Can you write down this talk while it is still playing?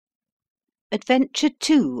Adventure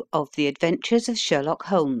 2 of The Adventures of Sherlock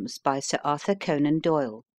Holmes by Sir Arthur Conan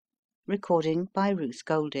Doyle. Recording by Ruth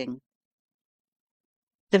Golding.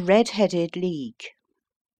 The Red-Headed League.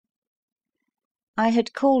 I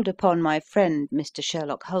had called upon my friend Mr.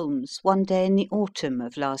 Sherlock Holmes one day in the autumn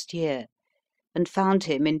of last year, and found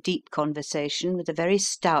him in deep conversation with a very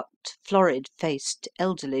stout, florid-faced,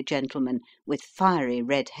 elderly gentleman with fiery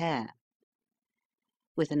red hair.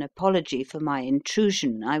 With an apology for my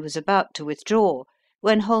intrusion, I was about to withdraw,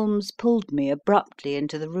 when Holmes pulled me abruptly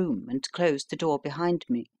into the room and closed the door behind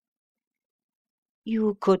me.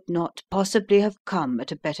 "You could not possibly have come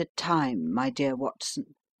at a better time, my dear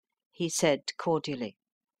Watson," he said cordially.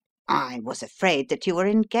 "I was afraid that you were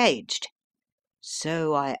engaged."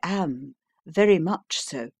 "So I am, very much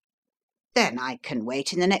so." "Then I can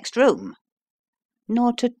wait in the next room."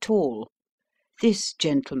 "Not at all. This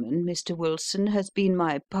gentleman, Mr. Wilson, has been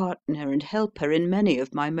my partner and helper in many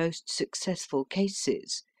of my most successful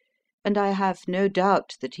cases, and I have no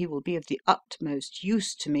doubt that he will be of the utmost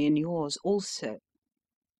use to me in yours also."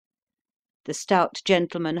 The stout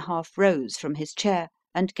gentleman half rose from his chair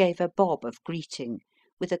and gave a bob of greeting,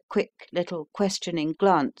 with a quick little questioning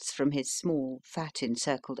glance from his small, fat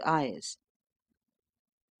encircled eyes.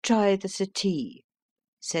 "Try the settee,"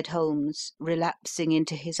 said Holmes, relapsing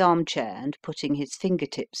into his armchair and putting his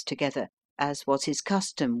fingertips together, as was his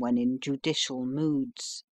custom when in judicial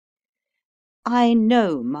moods. "I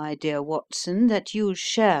know, my dear Watson, that you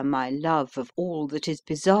share my love of all that is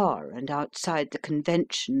bizarre and outside the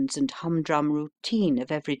conventions and humdrum routine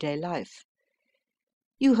of everyday life.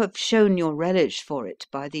 You have shown your relish for it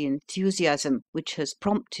by the enthusiasm which has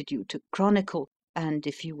prompted you to chronicle, and,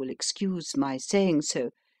 if you will excuse my saying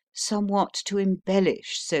so, somewhat to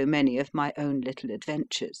embellish so many of my own little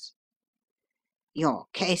adventures." "Your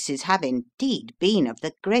cases have indeed been of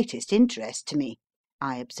the greatest interest to me,"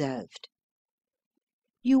 I observed.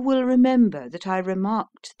 "You will remember that I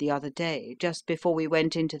remarked the other day, just before we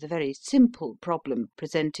went into the very simple problem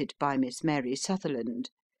presented by Miss Mary Sutherland,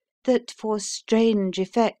 that for strange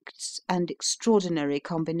effects and extraordinary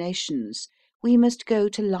combinations we must go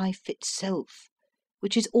to life itself,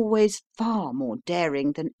 which is always far more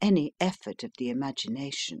daring than any effort of the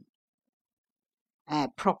imagination." "A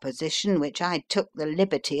proposition which I took the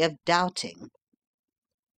liberty of doubting."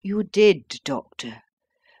 "You did, Doctor.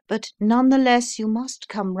 But none the less you must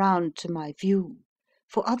come round to my view,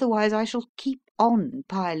 for otherwise I shall keep on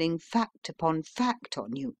piling fact upon fact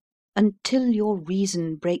on you, until your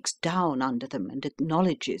reason breaks down under them and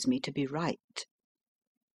acknowledges me to be right.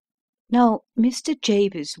 Now, Mr.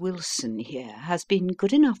 Jabez Wilson here has been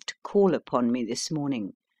good enough to call upon me this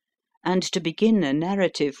morning, and to begin a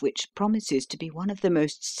narrative which promises to be one of the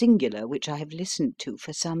most singular which I have listened to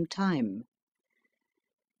for some time.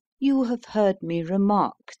 You have heard me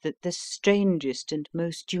remark that the strangest and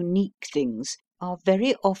most unique things are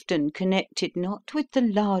very often connected not with the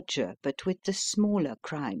larger but with the smaller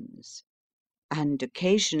crimes, and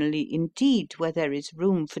occasionally indeed where there is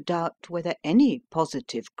room for doubt whether any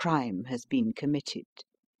positive crime has been committed.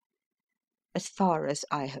 As far as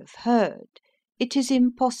I have heard, it is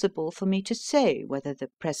impossible for me to say whether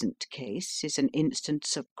the present case is an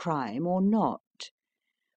instance of crime or not,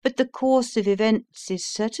 but the course of events is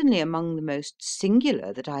certainly among the most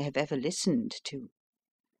singular that I have ever listened to.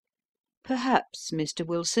 Perhaps, Mr.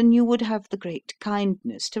 Wilson, you would have the great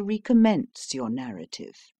kindness to recommence your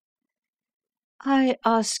narrative. I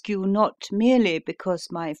ask you not merely because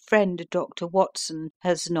my friend Dr. Watson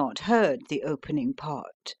has not heard the opening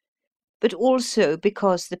part, but also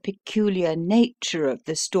because the peculiar nature of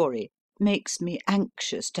the story makes me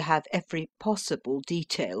anxious to have every possible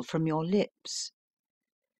detail from your lips.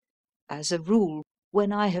 As a rule,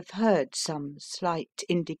 when I have heard some slight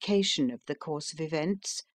indication of the course of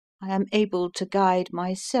events, I am able to guide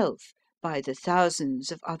myself by the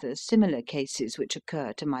thousands of other similar cases which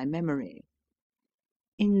occur to my memory.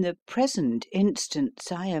 In the present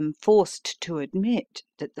instance, I am forced to admit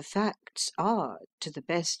that the facts are, to the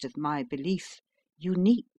best of my belief,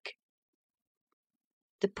 unique."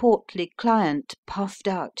 The portly client puffed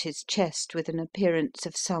out his chest with an appearance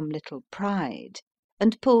of some little pride,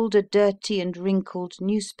 and pulled a dirty and wrinkled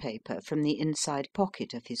newspaper from the inside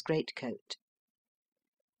pocket of his greatcoat.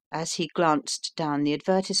 As he glanced down the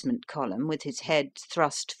advertisement column with his head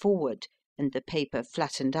thrust forward and the paper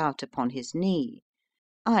flattened out upon his knee,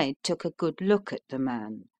 I took a good look at the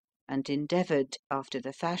man, and endeavoured, after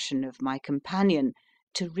the fashion of my companion,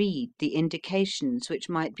 to read the indications which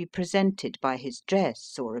might be presented by his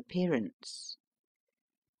dress or appearance.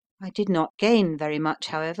 I did not gain very much,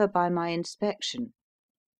 however, by my inspection.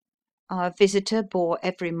 Our visitor bore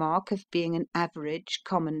every mark of being an average,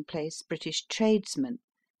 commonplace British tradesman,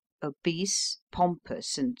 obese,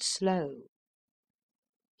 pompous, and slow.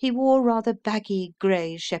 He wore rather baggy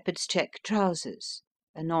grey shepherd's check trousers,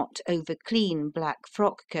 a not over clean black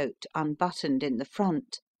frock coat unbuttoned in the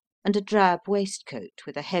front, and a drab waistcoat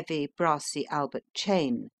with a heavy brassy Albert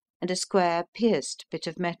chain, and a square pierced bit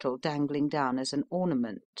of metal dangling down as an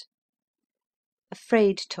ornament. A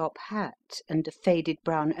frayed top hat and a faded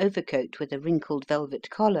brown overcoat with a wrinkled velvet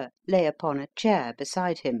collar lay upon a chair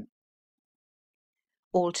beside him.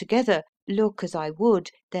 Altogether, look as I would,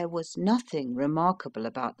 there was nothing remarkable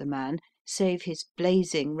about the man save his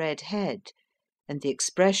blazing red head and the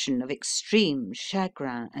expression of extreme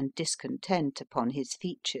chagrin and discontent upon his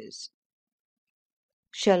features.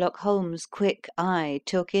 Sherlock Holmes' quick eye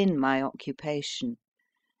took in my occupation,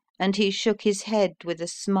 and he shook his head with a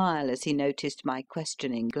smile as he noticed my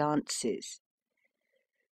questioning glances.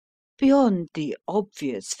 Beyond the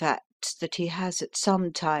obvious facts that he has at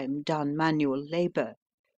some time done manual labour,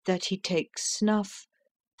 that he takes snuff,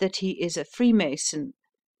 that he is a Freemason,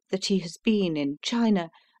 that he has been in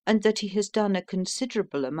China, and that he has done a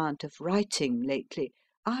considerable amount of writing lately,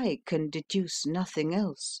 I can deduce nothing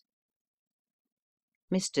else.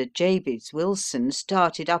 Mr. Jabez Wilson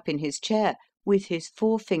started up in his chair, with his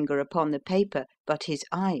forefinger upon the paper, but his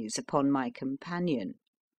eyes upon my companion.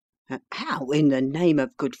 "How in the name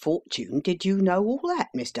of good fortune did you know all that,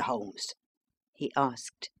 Mr. Holmes?" he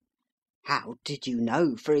asked. "How did you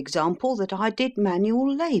know, for example, that I did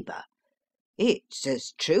manual labour? It's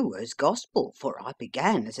as true as gospel, for I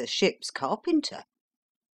began as a ship's carpenter."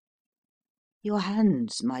 Your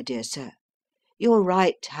hands, my dear sir. Your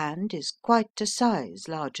right hand is quite a size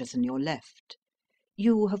larger than your left.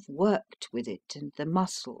 You have worked with it, and the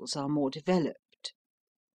muscles are more developed.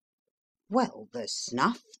 "Well, the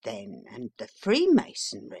snuff, then, and the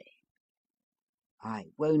Freemasonry." I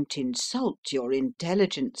won't insult your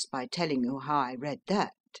intelligence by telling you how I read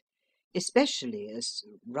that, especially as,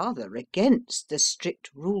 rather against the strict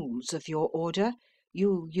rules of your order,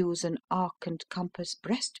 you use an arc and compass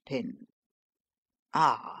breastpin.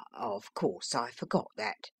 "Ah, of course, I forgot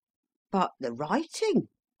that. But the writing?"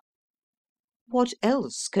 What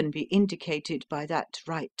else can be indicated by that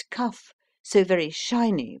right cuff, so very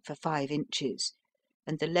shiny for 5 inches,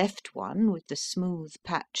 and the left one with the smooth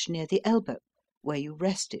patch near the elbow, where you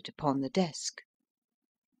rest it upon the desk?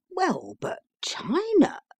 "Well, but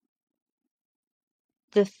China?"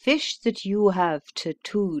 The fish that you have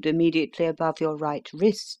tattooed immediately above your right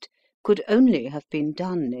wrist could only have been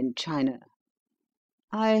done in China.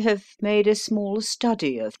 I have made a small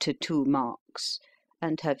study of tattoo marks,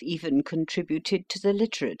 and have even contributed to the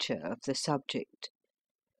literature of the subject.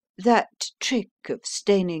 That trick of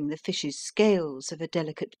staining the fish's scales of a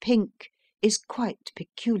delicate pink is quite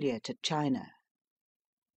peculiar to China.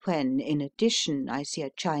 When, in addition, I see a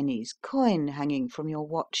Chinese coin hanging from your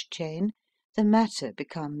watch chain, the matter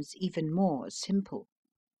becomes even more simple.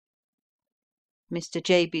 Mr.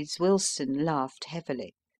 Jabez Wilson laughed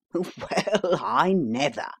heavily. "Well, I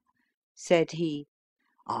never!" said he.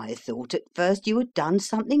 "I thought at first you had done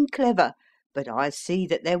something clever, but I see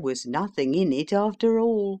that there was nothing in it after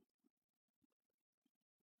all."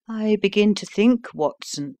 I begin to think,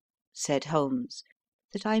 Watson, said Holmes,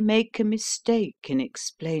 that I make a mistake in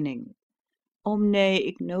explaining. Omne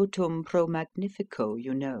ignotum pro magnifico,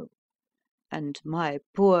 you know, and my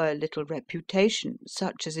poor little reputation,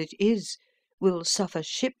 such as it is, will suffer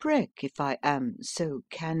shipwreck if I am so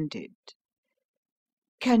candid.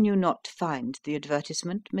 Can you not find the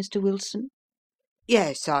advertisement, Mr. Wilson?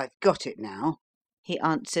 "Yes, I've got it now," he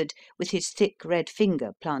answered, with his thick red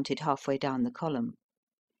finger planted halfway down the column.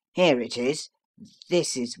 "Here it is.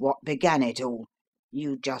 This is what began it all.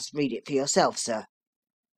 You just read it for yourself, sir."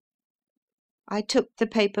 I took the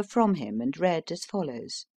paper from him and read as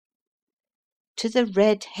follows: To the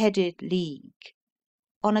Red-Headed League.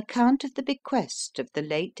 On account of the bequest of the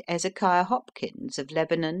late Ezekiah Hopkins of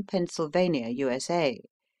Lebanon, Pennsylvania, USA,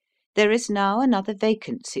 there is now another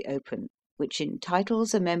vacancy open, which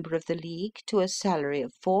entitles a member of the League to a salary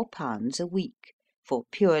of £4 a week for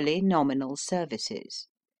purely nominal services.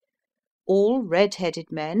 All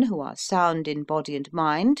red-headed men who are sound in body and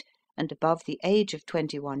mind, and above the age of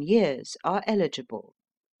 21 years, are eligible.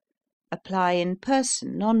 Apply in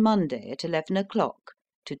person on Monday at 11 o'clock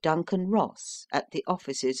to Duncan Ross at the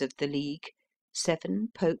offices of the League, 7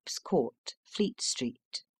 Pope's Court, Fleet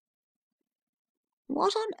Street.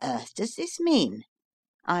 "What on earth does this mean?"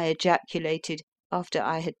 I ejaculated after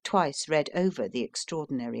I had twice read over the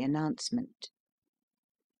extraordinary announcement.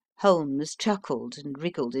 Holmes chuckled and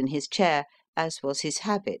wriggled in his chair, as was his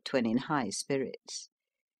habit when in high spirits.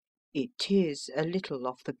 "It is a little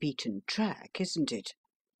off the beaten track, isn't it?"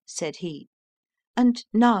 said he. "And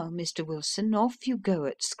now, Mr. Wilson, off you go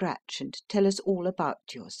at scratch and tell us all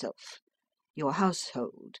about yourself, your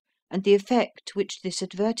household, and the effect which this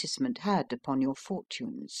advertisement had upon your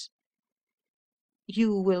fortunes.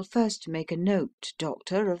 You will first make a note,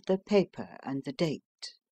 Doctor, of the paper and the date."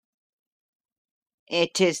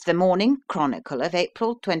 "It is the Morning Chronicle of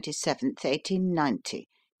April 27th, 1890,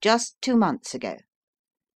 just 2 months ago."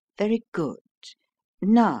 "Very good.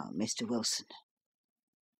 Now, Mr. Wilson."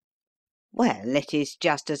 "Well, it is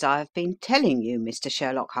just as I have been telling you, Mr.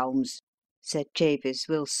 Sherlock Holmes," said Jabez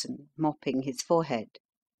Wilson, mopping his forehead.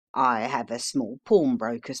 "I have a small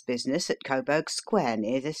pawnbroker's business at Coburg Square,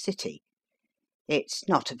 near the city. It's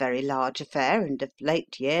not a very large affair, and of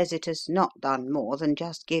late years it has not done more than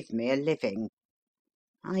just give me a living.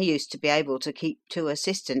 I used to be able to keep 2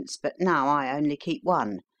 assistants, but now I only keep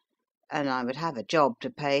 1, and I would have a job to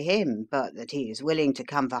pay him, but that he is willing to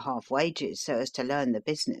come for half wages so as to learn the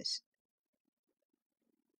business."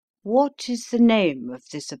 "What is the name of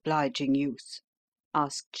this obliging youth?"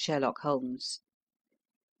 asked Sherlock Holmes.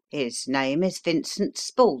 "His name is Vincent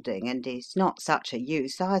Spaulding, and he's not such a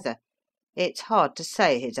youth either. It's hard to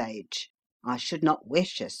say his age. I should not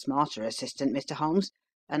wish a smarter assistant, Mr. Holmes,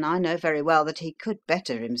 and I know very well that he could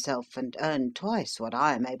better himself and earn twice what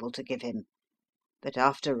I am able to give him. But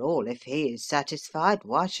after all, if he is satisfied,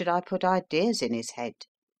 why should I put ideas in his head?"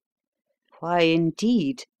 "Why,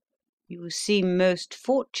 indeed? You seem most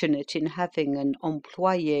fortunate in having an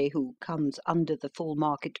employé who comes under the full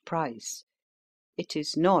market price. It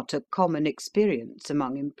is not a common experience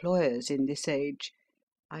among employers in this age.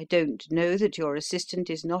 I don't know that your assistant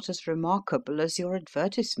is not as remarkable as your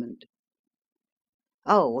advertisement."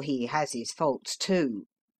 "Oh, he has his faults too,"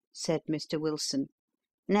 said Mr. Wilson.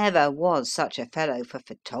 "Never was such a fellow for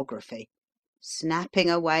photography. Snapping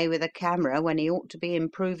away with a camera when he ought to be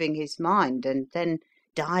improving his mind, and then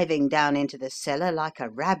diving down into the cellar like a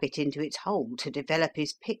rabbit into its hole to develop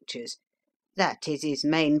his pictures. That is his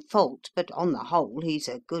main fault, but on the whole he's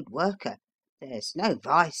a good worker. There's no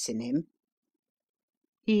vice in him."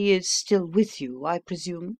 "He is still with you, I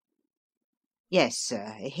presume?" "Yes,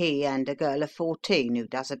 sir, he and a girl of 14 who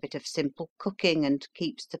does a bit of simple cooking and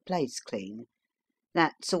keeps the place clean.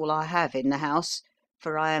 That's all I have in the house,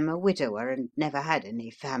 for I am a widower and never had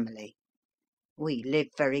any family. We live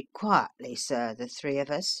very quietly, sir, the 3 of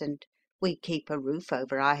us, and we keep a roof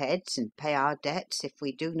over our heads and pay our debts if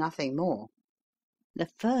we do nothing more."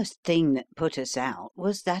 "The first thing that put us out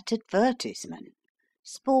was that advertisement.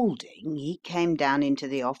 Spaulding, he came down into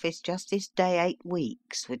the office just this day 8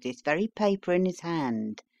 weeks, with this very paper in his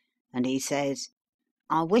hand, and he says,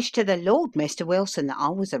 'I wish to the Lord, Mr. Wilson, that I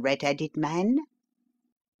was a red-headed man.'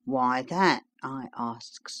 'Why that?' I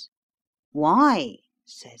asks. 'Why,'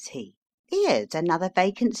 says he, 'here's another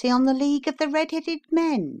vacancy on the League of the Red-headed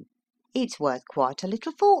Men. It's worth quite a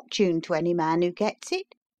little fortune to any man who gets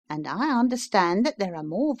it, and I understand that there are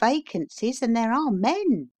more vacancies than there are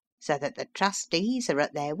men, so that the trustees are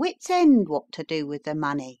at their wits' end what to do with the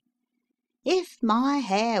money. If my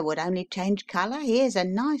hair would only change colour, here's a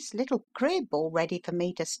nice little crib all ready for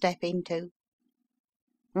me to step into.'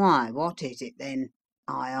 'Why, what is it then?'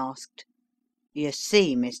 I asked. 'You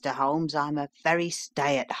see, Mr. Holmes, I'm a very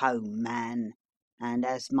stay-at-home man, and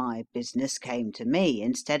as my business came to me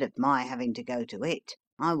instead of my having to go to it,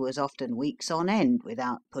 I was often weeks on end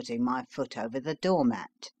without putting my foot over the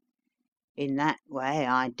doormat. In that way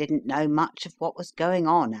I didn't know much of what was going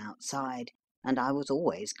on outside, and I was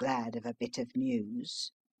always glad of a bit of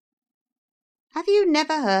news.' 'Have you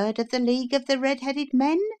never heard of the League of the Red-headed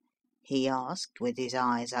Men?' he asked, with his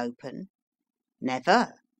eyes open.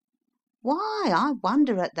 'Never.' 'Why, I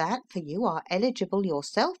wonder at that, for you are eligible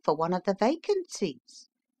yourself for one of the vacancies.'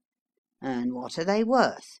 'And what are they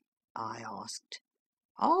worth?' I asked.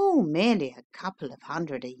 'Oh, merely a couple of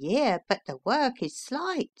hundred a year, but the work is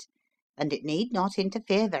slight, and it need not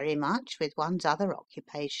interfere very much with one's other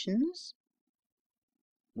occupations.'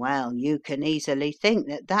 Well, you can easily think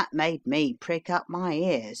that that made me prick up my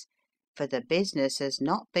ears, for the business has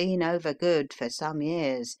not been over good for some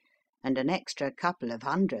years, and an extra couple of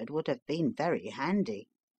hundred would have been very handy.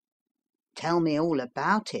 'Tell me all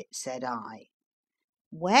about it,' said I.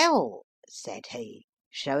 'Well,' said he,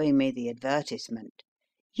 showing me the advertisement,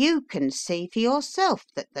 'you can see for yourself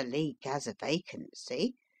that the League has a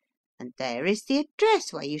vacancy, and there is the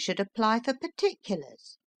address where you should apply for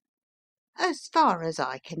particulars. As far as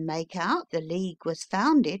I can make out, the League was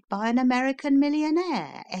founded by an American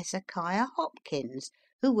millionaire, Ezekiah Hopkins,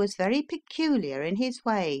 who was very peculiar in his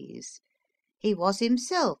ways. He was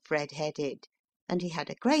himself red-headed, and he had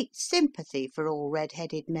a great sympathy for all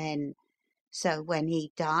red-headed men. So when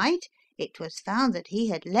he died, it was found that he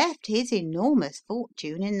had left his enormous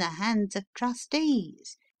fortune in the hands of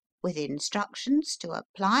trustees, with instructions to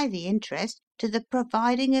apply the interest to the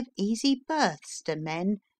providing of easy berths to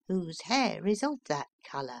men whose hair is of that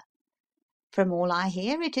colour. From all I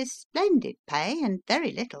hear, it is splendid pay and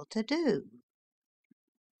very little to do."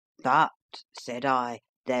 "But," said I,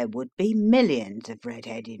 "there would be millions of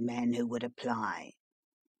red-headed men who would apply."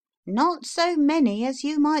 "Not so many as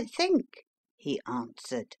you might think," he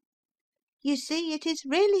answered. "You see, it is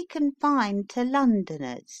really confined to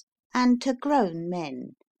Londoners, and to grown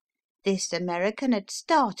men. This American had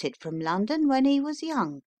started from London when he was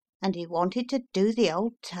young, and he wanted to do the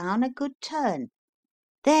old town a good turn.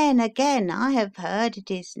 Then again, I have heard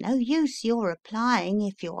it is no use your applying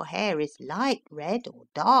if your hair is light red or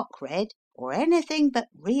dark red, or anything but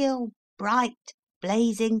real bright,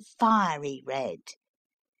 blazing, fiery red.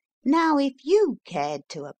 Now, if you cared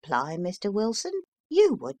to apply, Mr. Wilson,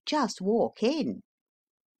 you would just walk in.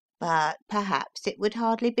 But perhaps it would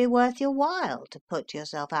hardly be worth your while to put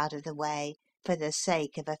yourself out of the way for the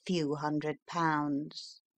sake of a few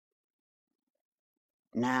 £100.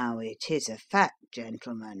 Now it is a fact,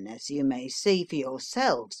 gentlemen, as you may see for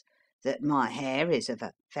yourselves, that my hair is of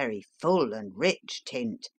a very full and rich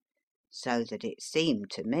tint, so that it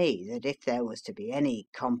seemed to me that if there was to be any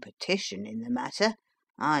competition in the matter,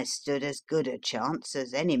 I stood as good a chance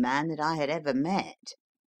as any man that I had ever met.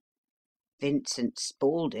 Vincent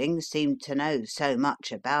Spaulding seemed to know so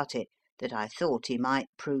much about it that I thought he might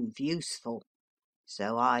prove useful,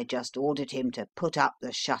 so I just ordered him to put up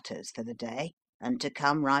the shutters for the day and to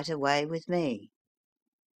come right away with me.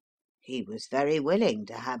 He was very willing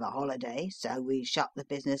to have a holiday, so we shut the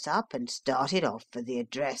business up and started off for the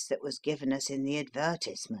address that was given us in the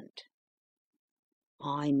advertisement.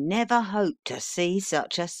 I never hope to see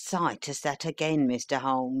such a sight as that again, Mr.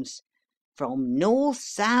 Holmes. From north,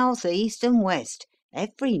 south, east, and west,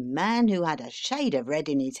 every man who had a shade of red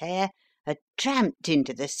in his hair had tramped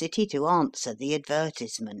into the city to answer the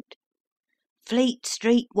advertisement. Fleet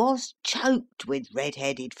Street was choked with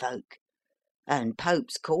red-headed folk, and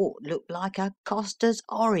Pope's Court looked like a coster's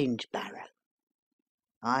orange barrow.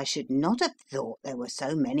 I should not have thought there were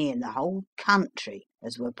so many in the whole country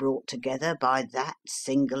as were brought together by that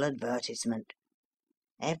single advertisement.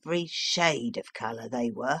 Every shade of colour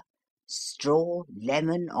they were: straw,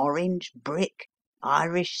 lemon, orange, brick,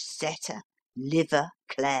 Irish setter, liver,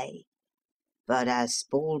 clay. But as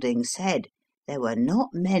Spaulding said, there were not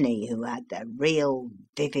many who had the real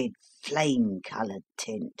vivid flame-coloured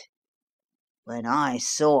tint. When I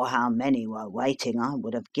saw how many were waiting, I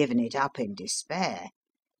would have given it up in despair,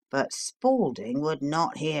 but Spaulding would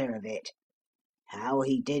not hear of it. How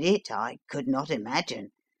he did it I could not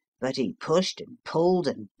imagine, but he pushed and pulled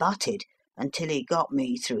and butted until he got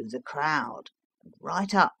me through the crowd,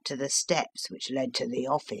 right up to the steps which led to the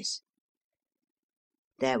office.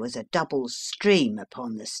 There was a double stream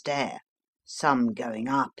upon the stair, some going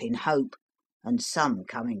up in hope, and some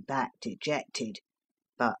coming back dejected,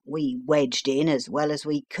 but we wedged in as well as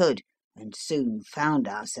we could, and soon found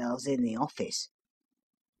ourselves in the office.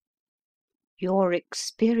 "Your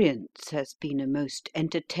experience has been a most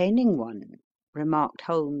entertaining one," remarked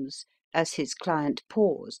Holmes, as his client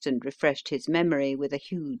paused and refreshed his memory with a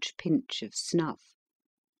huge pinch of snuff.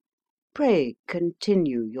 "Pray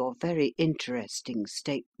continue your very interesting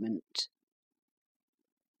statement."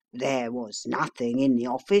 There was nothing in the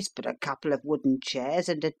office but a couple of wooden chairs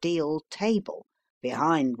and a deal table,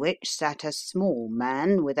 behind which sat a small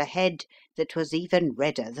man with a head that was even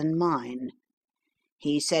redder than mine.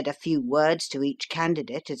 He said a few words to each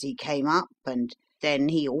candidate as he came up, and then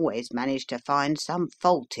he always managed to find some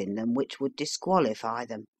fault in them which would disqualify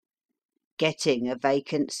them. Getting a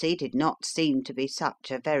vacancy did not seem to be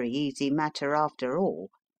such a very easy matter after all.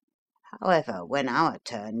 However, when our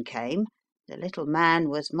turn came, the little man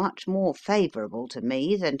was much more favourable to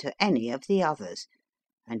me than to any of the others,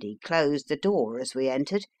 and he closed the door as we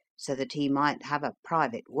entered so that he might have a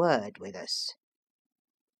private word with us.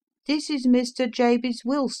 "This is Mr. Jabez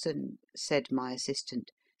Wilson," said my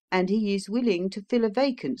assistant, "and he is willing to fill a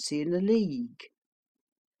vacancy in the League."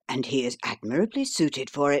 "And he is admirably suited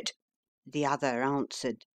for it," the other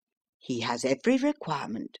answered. "He has every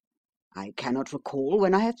requirement. I cannot recall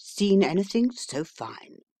when I have seen anything so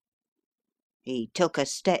fine." He took a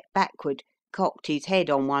step backward, cocked his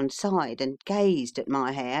head on one side, and gazed at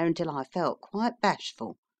my hair until I felt quite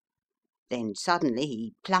bashful. Then suddenly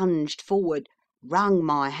he plunged forward, wrung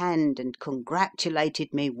my hand, and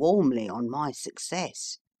congratulated me warmly on my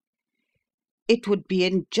success. "It would be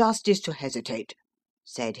injustice to hesitate,"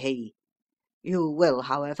 said he. You will,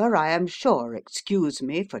 however, I am sure, excuse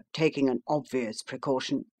me for taking an obvious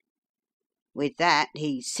precaution." With that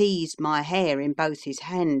he seized my hair in both his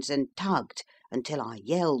hands and tugged until I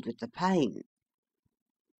yelled with the pain.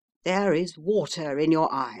 "There is water in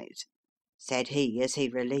your eyes," said he as he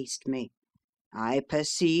released me. "I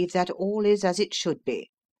perceive that all is as it should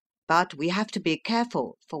be. But we have to be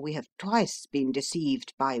careful, for we have twice been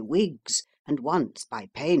deceived by wigs and once by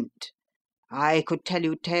paint. I could tell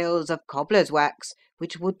you tales of cobbler's wax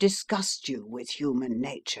which would disgust you with human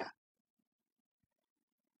nature."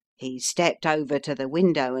 He stepped over to the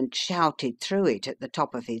window and shouted through it at the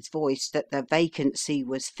top of his voice that the vacancy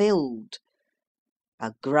was filled.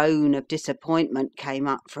 A groan of disappointment came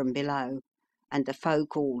up from below, and the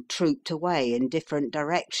folk all trooped away in different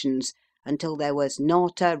directions until there was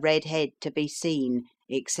not a red head to be seen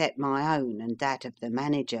except my own and that of the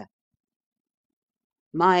manager.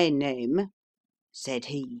 "My name," said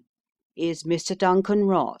he, "is Mr. Duncan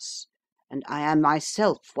Ross, and I am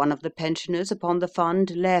myself one of the pensioners upon the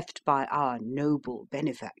fund left by our noble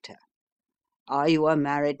benefactor. Are you a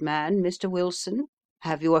married man, Mr. Wilson?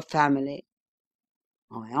 Have you a family?"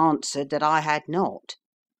 I answered that I had not.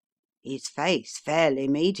 His face fell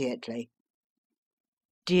immediately.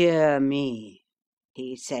 "Dear me,"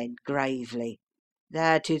 he said gravely,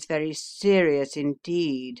 "that is very serious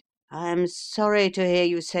indeed. I am sorry to hear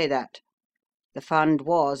you say that. The fund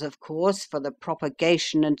was, of course, for the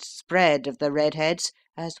propagation and spread of the redheads,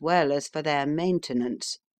 as well as for their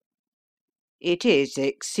maintenance. It is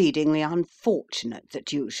exceedingly unfortunate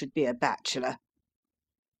that you should be a bachelor."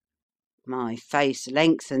 My face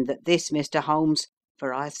lengthened at this, Mr. Holmes,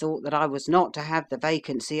 for I thought that I was not to have the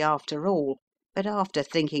vacancy after all, but after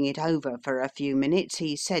thinking it over for a few minutes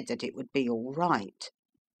he said that it would be all right.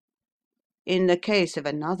 "In the case of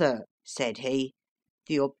another," said he,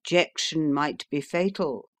 "the objection might be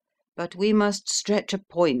fatal, but we must stretch a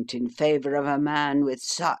point in favour of a man with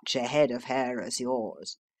such a head of hair as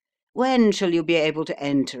yours. When shall you be able to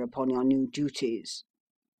enter upon your new duties?"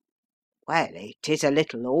 "Well, it is a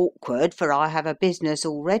little awkward, for I have a business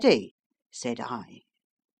already," said I.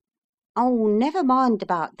 "Oh, never mind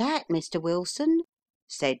about that, Mr. Wilson,"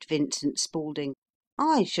 said Vincent Spaulding.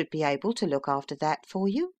 "I should be able to look after that for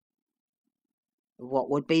you." "What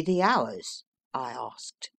would be the hours?" I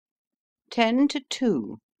asked. 10 to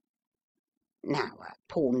 2. Now, a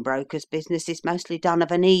pawnbroker's business is mostly done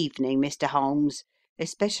of an evening, Mr. Holmes,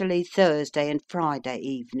 especially Thursday and Friday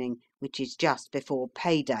evening, which is just before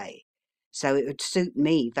payday, so it would suit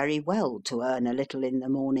me very well to earn a little in the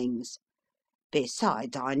mornings.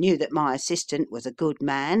 Besides, I knew that my assistant was a good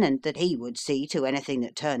man, and that he would see to anything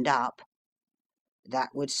that turned up.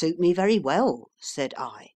 "That would suit me very well," said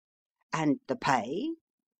I. "And the pay?"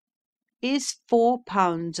 "Is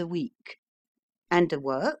 £4 a week." "And the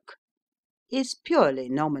work?" "Is purely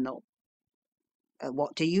nominal."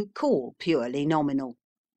 "What do you call purely nominal?"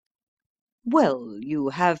 "Well, you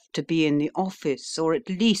have to be in the office, or at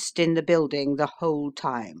least in the building, the whole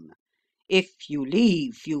time. If you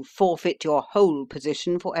leave, you forfeit your whole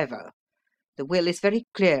position for ever. The will is very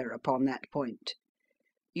clear upon that point.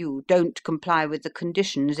 You don't comply with the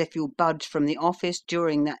conditions if you budge from the office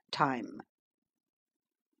during that time."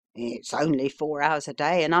 "It's only 4 hours a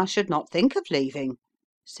day, and I should not think of leaving,"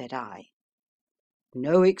 said I.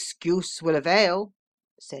 "No excuse will avail,"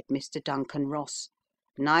 said Mr. Duncan Ross.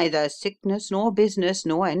 "Neither sickness nor business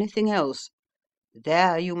nor anything else.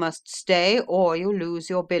 There you must stay, or you lose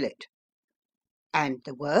your billet." "And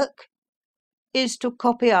the work?" "Is to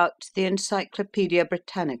copy out the Encyclopaedia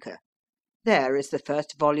Britannica. There is the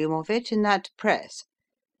first volume of it in that press.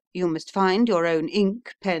 You must find your own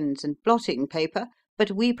ink, pens, and blotting paper,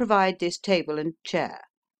 but we provide this table and chair.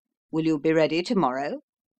 Will you be ready to morrow?"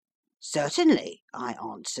 "Certainly," I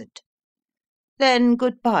answered. "Then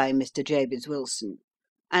good bye, Mr. Jabez Wilson,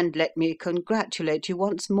 and let me congratulate you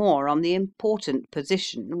once more on the important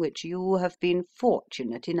position which you have been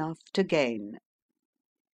fortunate enough to gain."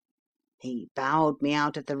 He bowed me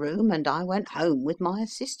out of the room, and I went home with my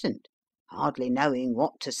assistant, hardly knowing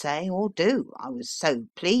what to say or do, I was so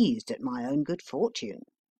pleased at my own good fortune.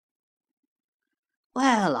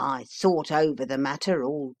 Well, I thought over the matter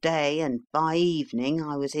all day, and by evening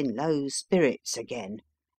I was in low spirits again,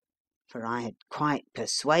 for I had quite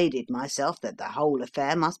persuaded myself that the whole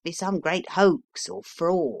affair must be some great hoax or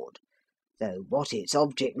fraud, though what its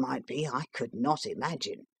object might be I could not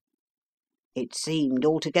imagine. It seemed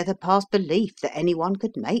altogether past belief that anyone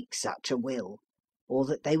could make such a will, or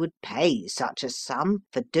that they would pay such a sum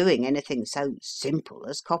for doing anything so simple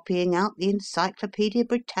as copying out the Encyclopaedia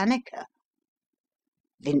Britannica.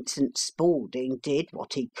 Vincent Spaulding did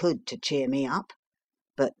what he could to cheer me up,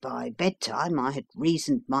 but by bedtime I had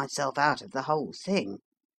reasoned myself out of the whole thing.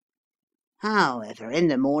 However, in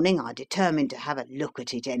the morning I determined to have a look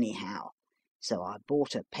at it anyhow, so I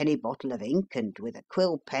bought a penny bottle of ink, and with a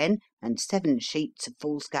quill pen and 7 sheets of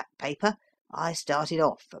foolscap paper I started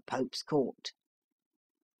off for Pope's Court.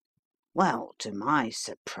 Well, to my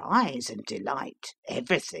surprise and delight,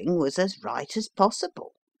 everything was as right as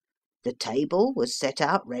possible. The table was set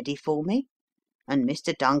out ready for me, and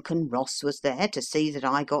Mr. Duncan Ross was there to see that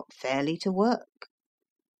I got fairly to work.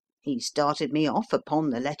 He started me off upon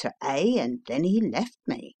the letter A, and then he left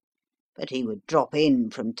me, but he would drop in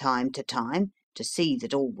from time to time to see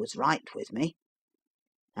that all was right with me.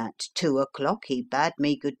 At 2 o'clock he bade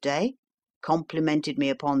me good day, complimented me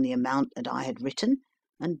upon the amount that I had written,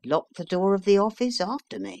 and locked the door of the office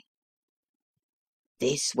after me.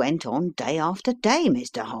 This went on day after day,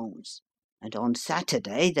 Mr. Holmes, and on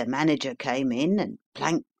Saturday the manager came in and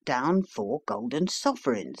planked down 4 golden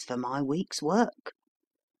sovereigns for my week's work.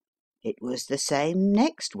 It was the same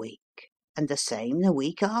next week, and the same the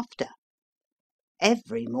week after.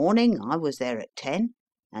 Every morning I was there at 10,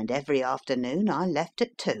 and every afternoon I left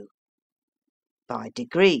at 2. By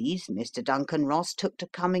degrees Mr. Duncan Ross took to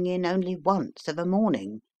coming in only once of a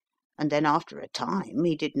morning, and then after a time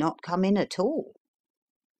he did not come in at all.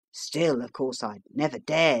 Still, of course, I never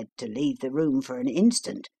dared to leave the room for an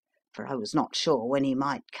instant, for I was not sure when he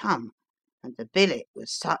might come, and the billet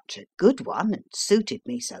was such a good one, and suited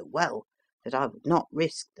me so well, that I would not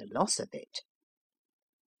risk the loss of it.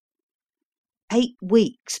 8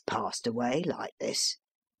 weeks passed away like this,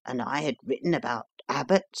 and I had written about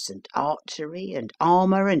abbots and archery and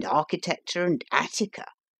armour and architecture and Attica,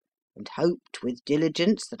 and hoped with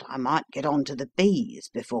diligence that I might get on to the bees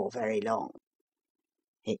before very long.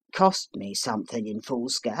 It cost me something in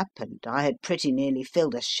foolscap, and I had pretty nearly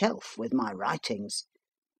filled a shelf with my writings.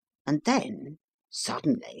 And then,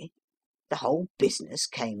 suddenly, the whole business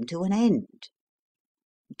came to an end.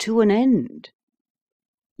 To an end?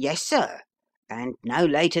 Yes, sir, and no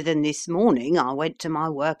later than this morning I went to my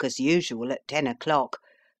work as usual at 10 o'clock,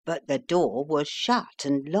 but the door was shut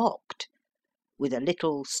and locked, with a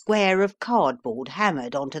little square of cardboard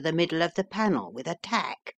hammered onto the middle of the panel with a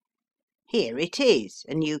tack. Here it is,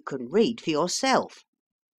 and you can read for yourself.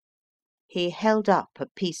 He held up a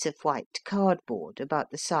piece of white cardboard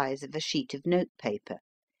about the size of a sheet of notepaper.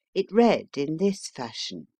 It read in this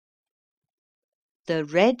fashion: "The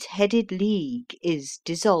Red-Headed League is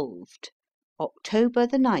dissolved. October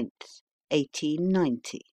the 9th,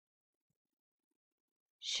 1890."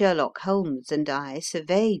 Sherlock Holmes and I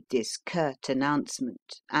surveyed this curt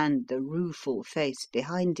announcement, and the rueful face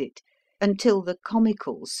behind it, until the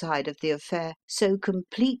comical side of the affair so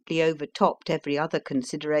completely overtopped every other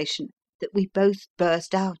consideration that we both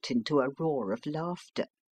burst out into a roar of laughter.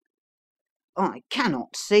 "I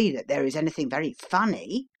cannot see that there is anything very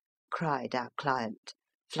funny," cried our client,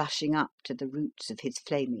 flushing up to the roots of his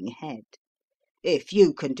flaming head. "If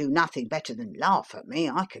you can do nothing better than laugh at me,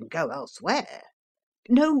 I can go elsewhere."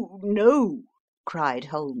 "No, no," cried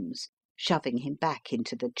Holmes, shoving him back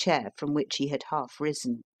into the chair from which he had half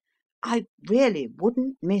risen. "I really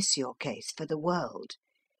wouldn't miss your case for the world.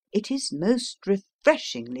 It is most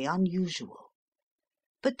refreshingly unusual.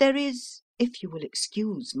 But there is, if you will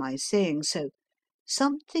excuse my saying so,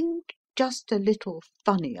 something just a little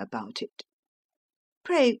funny about it.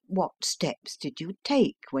 Pray, what steps did you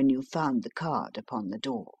take when you found the card upon the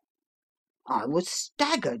door?" "I was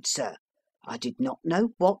staggered, sir. I did not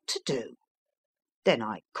know what to do. Then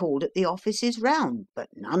I called at the offices round, but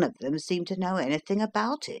none of them seemed to know anything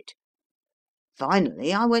about it.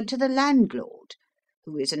 Finally I went to the landlord,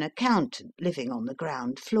 who is an accountant living on the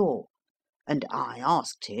ground floor, and I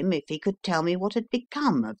asked him if he could tell me what had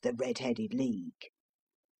become of the Red-Headed League.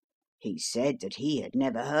 He said that he had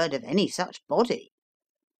never heard of any such body.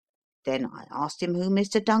 Then I asked him who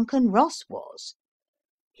Mr. Duncan Ross was.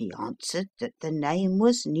 He answered that the name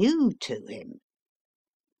was new to him.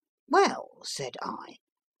 "Well," said I,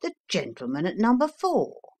 "the gentleman at number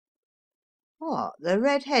 4. "What, the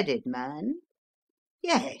red-headed man?"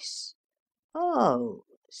 "Yes." "Oh,"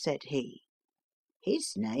 said he,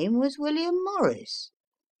 "his name was William Morris.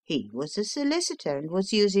 He was a solicitor, and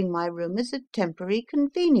was using my room as a temporary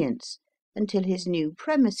convenience until his new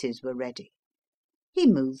premises were ready. He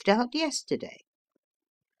moved out yesterday."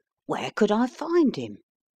 "Where could I find him?"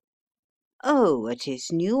 "Oh, at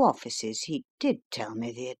his new offices. He did tell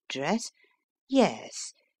me the address.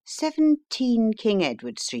 Yes, 17 King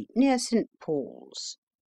Edward Street, near St. Paul's."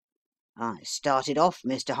 I started off,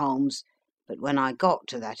 Mr. Holmes, but when I got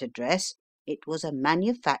to that address it was a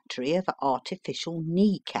manufactory of artificial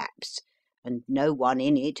knee caps, and no one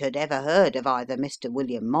in it had ever heard of either Mr.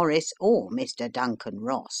 William Morris or Mr. Duncan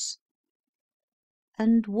Ross."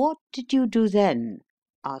 "And what did you do then?"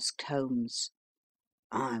 asked Holmes.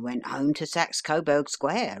 "I went home to Saxe Coburg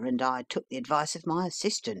Square, and I took the advice of my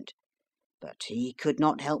assistant. But he could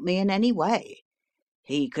not help me in any way.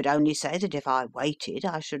 He could only say that if I waited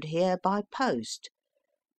I should hear by post.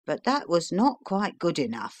 But that was not quite good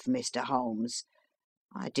enough, Mr. Holmes.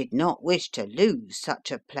 I did not wish to lose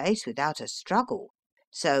such a place without a struggle,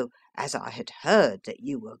 so, as I had heard that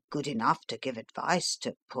you were good enough to give advice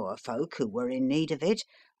to poor folk who were in need of it,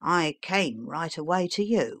 I came right away to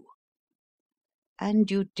you."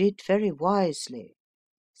 "And you did very wisely,"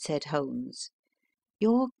 said Holmes.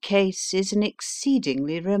 "Your case is an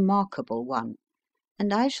exceedingly remarkable one,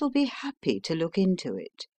 and I shall be happy to look into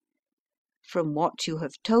it. From what you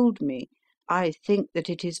have told me, I think that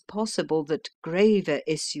it is possible that graver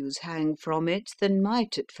issues hang from it than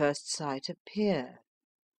might at first sight appear."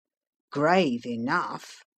 "Grave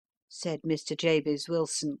enough," said Mr. Jabez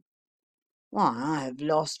Wilson. "Why, I have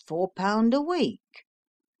lost £4 a week."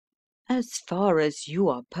 "As far as you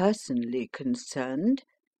are personally concerned,"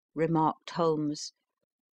 remarked Holmes,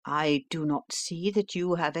 "I do not see that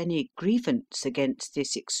you have any grievance against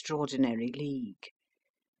this extraordinary league.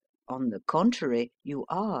 On the contrary, you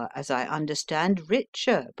are, as I understand,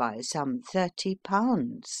 richer by some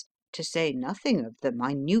 £30, to say nothing of the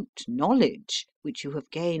minute knowledge which you have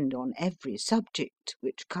gained on every subject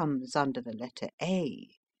which comes under the letter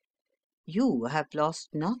A. You have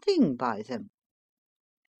lost nothing by them."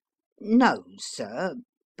 "No, sir,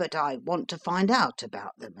 but I want to find out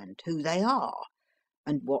about them, and who they are,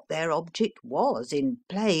 and what their object was in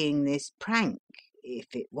playing this prank,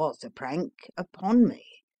 if it was a prank, upon me.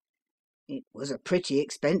 It was a pretty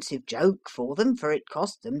expensive joke for them, for it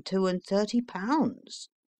cost them £32.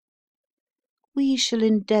 "We shall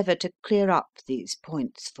endeavour to clear up these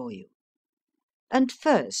points for you. And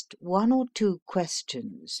first, one or two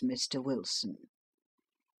questions, Mr. Wilson.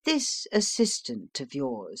 This assistant of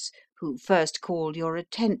yours, who first called your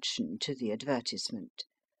attention to the advertisement,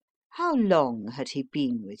 how long had he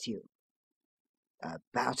been with you?"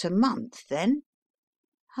 "About a month, then."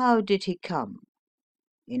 "How did he come?"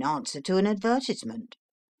 "In answer to an advertisement."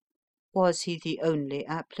 "Was he the only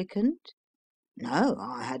applicant?" "No,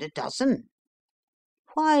 I had a dozen."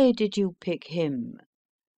 "Why did you pick him?"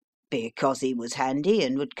 "Because he was handy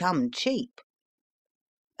and would come cheap."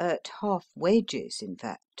 "At half wages, in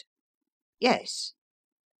fact?" "Yes."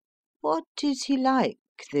 "What is he like,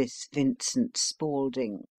 this Vincent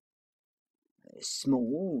Spaulding?"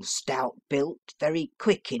 "Small, stout built, very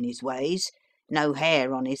quick in his ways, no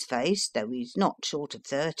hair on his face, though he's not short of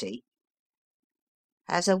 30.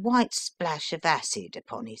 Has a white splash of acid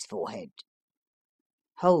upon his forehead."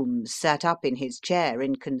 Holmes sat up in his chair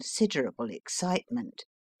in considerable excitement.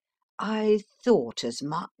 "I thought as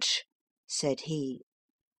much," said he.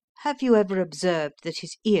 "Have you ever observed that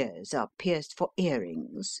his ears are pierced for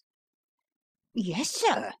earrings?" "Yes,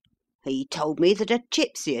 sir. He told me that a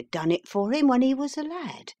gipsy had done it for him when he was a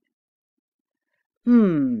lad."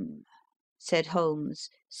 "Hmm," said Holmes,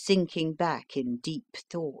 sinking back in deep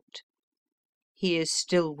thought. "He is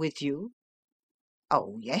still with you?"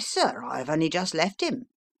 "Oh, yes, sir. I have only just left him."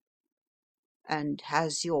 "And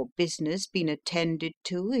has your business been attended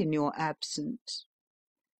to in your absence?"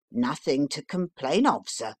 "Nothing to complain of,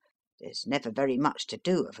 sir. There's never very much to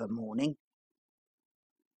do of a morning."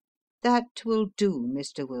 "That will do,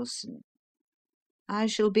 Mr. Wilson. I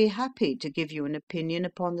shall be happy to give you an opinion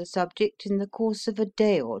upon the subject in the course of a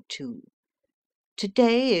day or two.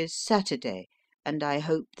 To-day is Saturday, and I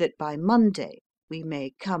hope that by Monday we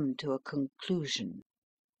may come to a conclusion."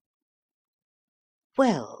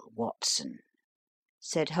 "Well, Watson,"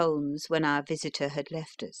 said Holmes when our visitor had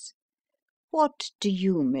left us, "what do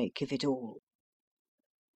you make of it all?"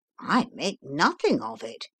 "I make nothing of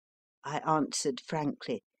it," I answered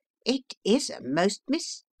frankly. "It is a most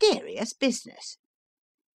mysterious business."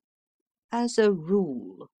 "As a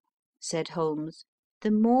rule," said Holmes,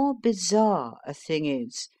 "the more bizarre a thing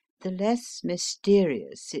is, the less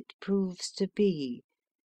mysterious it proves to be.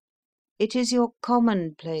 It is your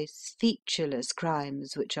commonplace, featureless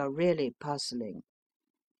crimes which are really puzzling,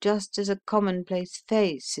 just as a commonplace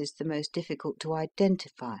face is the most difficult to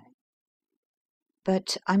identify.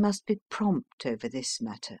 But I must be prompt over this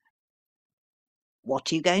matter."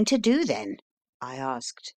 "What are you going to do, then?" I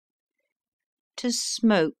asked. "To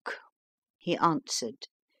smoke," he answered.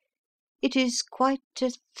 "It is quite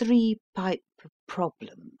a three-pipe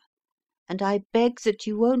problem, and I beg that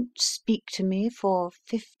you won't speak to me for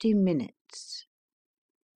 50 minutes."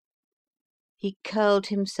 He curled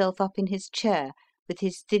himself up in his chair with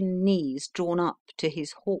his thin knees drawn up to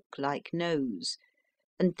his hawk-like nose,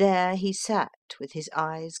 and there he sat with his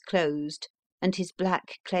eyes closed and his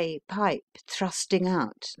black clay pipe thrusting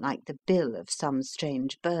out like the bill of some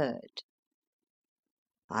strange bird.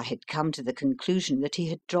 I had come to the conclusion that he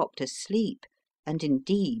had dropped asleep, and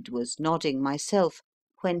indeed was nodding myself,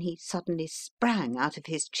 when he suddenly sprang out of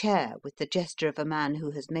his chair with the gesture of a man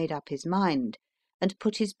who has made up his mind, and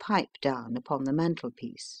put his pipe down upon the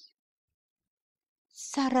mantelpiece.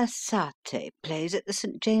 "Sarasate plays at the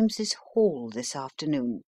St. James's Hall this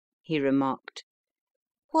afternoon," he remarked.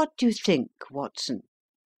 "What do you think, Watson?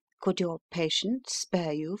 Could your patient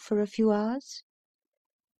spare you for a few hours?"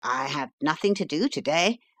 "I have nothing to do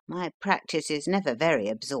to-day. My practice is never very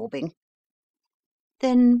absorbing."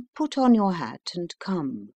 "Then put on your hat and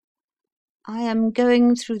come. I am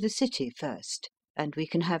going through the city first, and we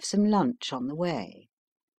can have some lunch on the way.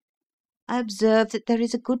 I observe that there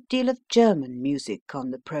is a good deal of German music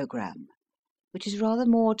on the programme, which is rather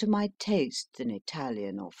more to my taste than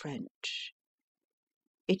Italian or French.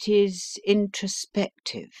 It is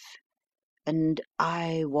introspective, and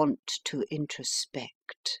I want to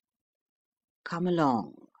introspect. Come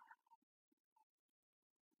along."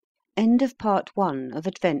 End of Part 1 of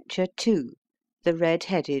Adventure 2, The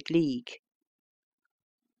Red-Headed League.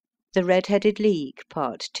 The Red-Headed League,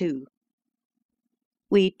 Part 2.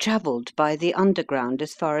 We travelled by the Underground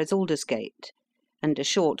as far as Aldersgate, and a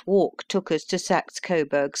short walk took us to Saxe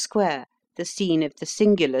Coburg Square, the scene of the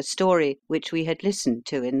singular story which we had listened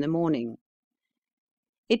to in the morning.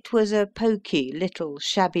 It was a poky, little,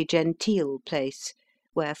 shabby-genteel place,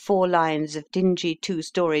 where 4 lines of dingy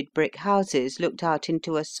 2-storied brick houses looked out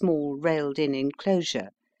into a small railed-in enclosure,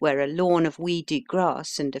 where a lawn of weedy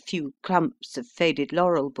grass and a few clumps of faded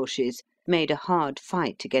laurel bushes made a hard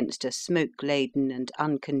fight against a smoke-laden and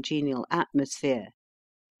uncongenial atmosphere.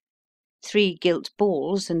 3 gilt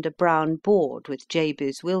balls and a brown board with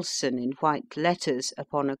Jabez Wilson in white letters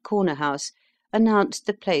upon a corner house announced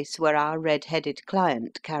the place where our red-headed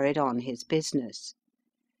client carried on his business.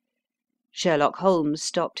 Sherlock Holmes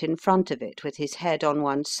stopped in front of it with his head on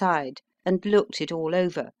one side and looked it all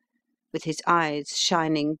over, with his eyes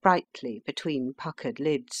shining brightly between puckered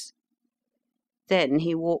lids. Then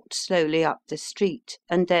he walked slowly up the street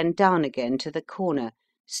and then down again to the corner,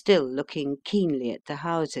 still looking keenly at the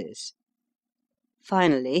houses.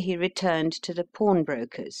 Finally he returned to the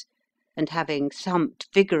pawnbroker's, and having thumped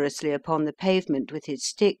vigorously upon the pavement with his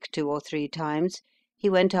stick 2 or 3 times, he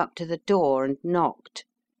went up to the door and knocked.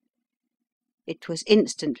 It was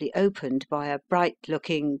instantly opened by a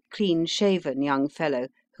bright-looking, clean-shaven young fellow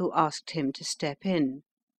who asked him to step in.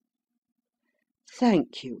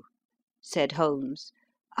 "Thank you," said Holmes.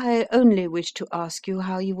 "I only wished to ask you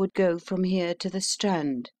how you would go from here to the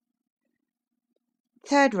Strand."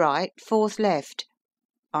 "Third right, 4th left,"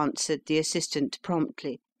 answered the assistant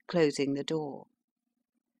promptly, closing the door.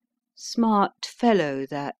 "Smart fellow,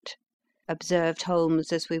 that," observed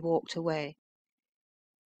Holmes as we walked away.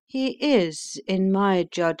 "He is, in my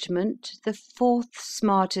judgment, the 4th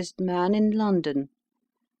smartest man in London,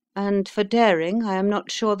 and for daring I am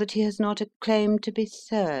not sure that he has not a claim to be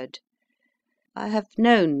 3rd. I have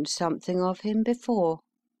known something of him before."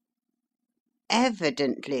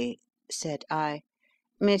 "Evidently," said I,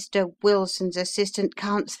 "Mr. Wilson's assistant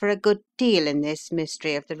counts for a good deal in this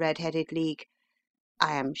mystery of the Red-Headed League.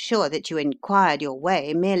 I am sure that you inquired your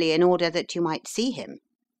way merely in order that you might see him."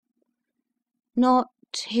 "Not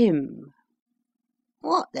him."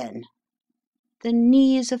 "What then?" "The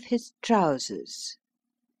knees of his trousers."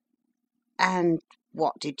 "And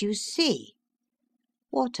what did you see?"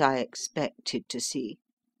 "What I expected to see."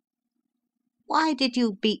 "Why did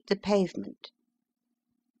you beat the pavement?"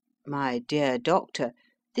 "My dear doctor,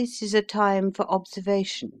 this is a time for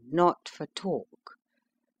observation, not for talk.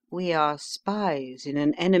 We are spies in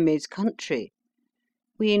an enemy's country.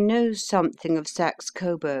 We know something of Saxe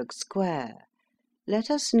Coburg Square.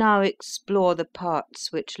 Let us now explore the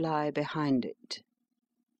parts which lie behind it."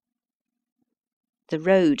 The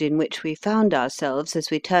road in which we found ourselves as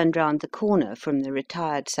we turned round the corner from the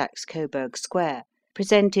retired Saxe Coburg Square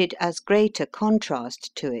presented as great a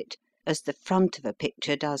contrast to it as the front of a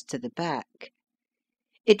picture does to the back.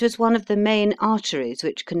 It was one of the main arteries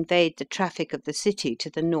which conveyed the traffic of the city to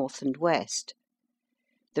the north and west.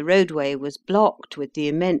 The roadway was blocked with the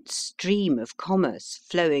immense stream of commerce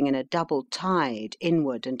flowing in a double tide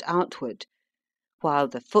inward and outward, while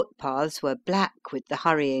the footpaths were black with the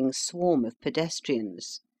hurrying swarm of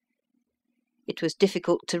pedestrians. It was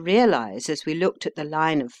difficult to realise, as we looked at the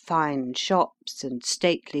line of fine shops and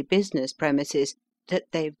stately business premises,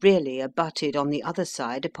 that they really abutted on the other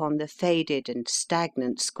side upon the faded and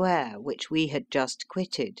stagnant square which we had just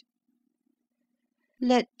quitted.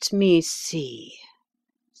 "Let me see,"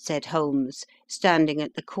 said Holmes, standing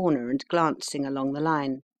at the corner and glancing along the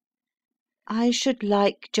line. "I should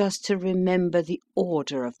like just to remember the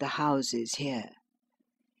order of the houses here.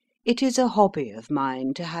 It is a hobby of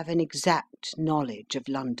mine to have an exact knowledge of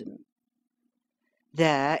London.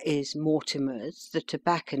 There is Mortimer's, the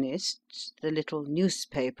tobacconist's, the little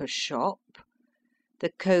newspaper shop,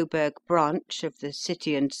 the Coburg branch of the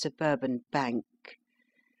City and Suburban Bank,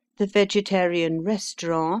 the vegetarian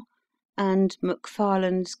restaurant, and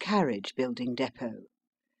Macfarlane's carriage building depot.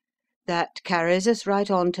 That carries us right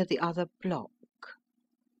on to the other block.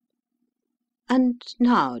 And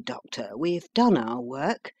now, Doctor, we've done our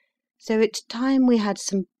work, so it's time we had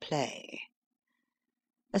some play.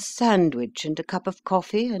 A sandwich and a cup of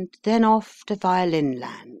coffee, and then off to Violin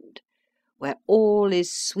Land, where all is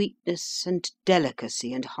sweetness and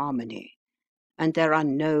delicacy and harmony, and there are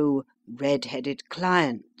no red-headed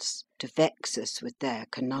clients to vex us with their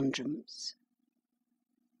conundrums."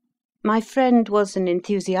 My friend was an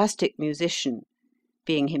enthusiastic musician,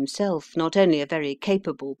 being himself not only a very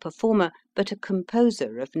capable performer, but a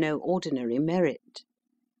composer of no ordinary merit.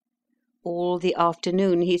 All the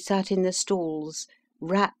afternoon he sat in the stalls,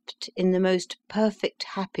 wrapped in the most perfect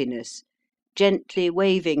happiness, gently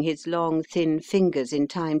waving his long thin fingers in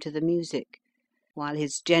time to the music, while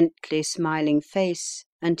his gently smiling face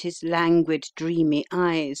and his languid dreamy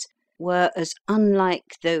eyes were as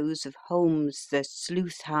unlike those of Holmes the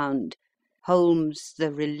sleuth-hound, Holmes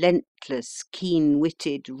the relentless,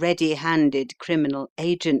 keen-witted, ready-handed criminal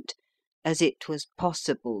agent, as it was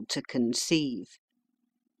possible to conceive.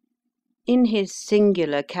 In his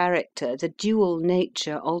singular character the dual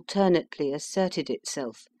nature alternately asserted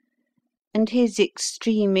itself, and his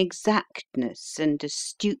extreme exactness and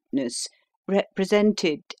astuteness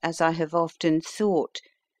represented, as I have often thought,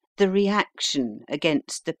 the reaction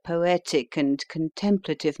against the poetic and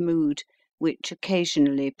contemplative mood which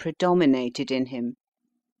occasionally predominated in him.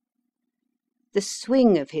 The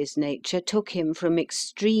swing of his nature took him from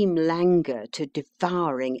extreme languor to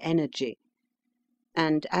devouring energy,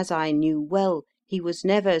 and, as I knew well, he was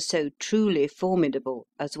never so truly formidable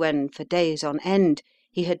as when, for days on end,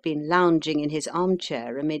 he had been lounging in his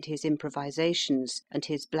armchair amid his improvisations and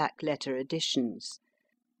his black-letter editions.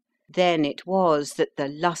 Then it was that the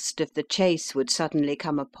lust of the chase would suddenly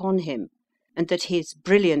come upon him, and that his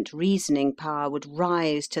brilliant reasoning power would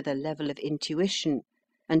rise to the level of intuition,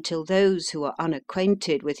 until those who are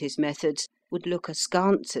unacquainted with his methods would look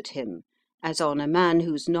askance at him, as on a man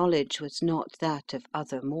whose knowledge was not that of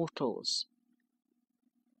other mortals.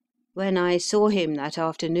 When I saw him that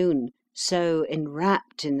afternoon, so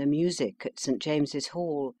enwrapped in the music at St. James's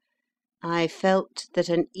Hall, I felt that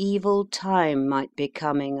an evil time might be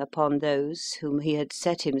coming upon those whom he had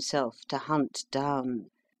set himself to hunt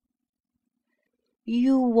down.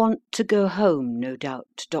 "You want to go home, no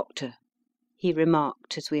doubt, Doctor," he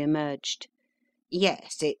remarked as we emerged.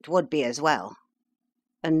 "Yes, it would be as well."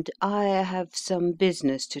 "And I have some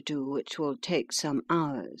business to do which will take some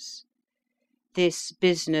hours. This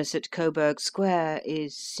business at Coburg Square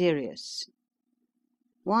is serious."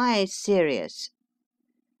 "Why serious?"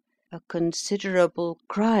 "A considerable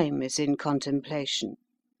crime is in contemplation.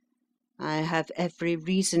 I have every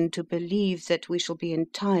reason to believe that we shall be in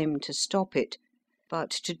time to stop it,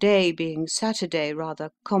 but today being Saturday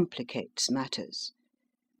rather complicates matters.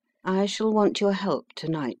 I shall want your help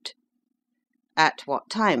tonight." "At what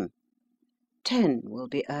time?" 10 will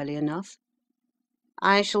be early enough."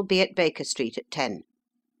 "I shall be at Baker Street at 10."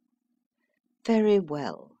 "Very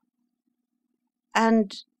well.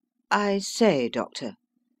 And, I say, Doctor,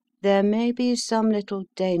 there may be some little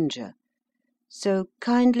danger, so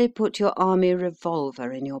kindly put your army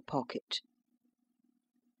revolver in your pocket."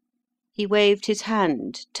 He waved his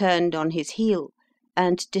hand, turned on his heel,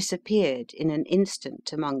 and disappeared in an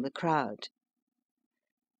instant among the crowd.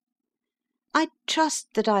 I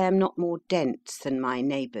trust that I am not more dense than my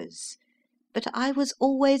neighbours, but I was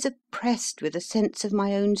always oppressed with a sense of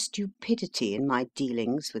my own stupidity in my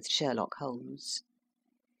dealings with Sherlock Holmes.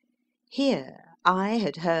 Here I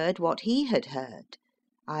had heard what he had heard,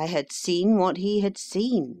 I had seen what he had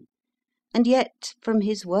seen, and yet, from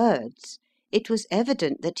his words, it was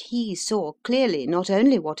evident that he saw clearly not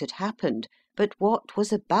only what had happened, but what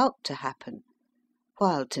was about to happen,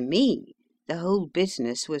 while to me the whole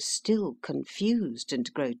business was still confused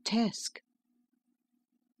and grotesque.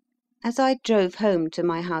 As I drove home to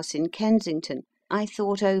my house in Kensington, I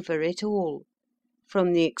thought over it all,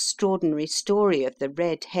 from the extraordinary story of the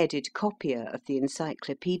red-headed copier of the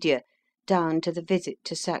Encyclopaedia down to the visit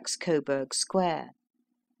to Saxe Coburg Square,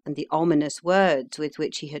 and the ominous words with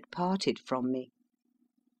which he had parted from me.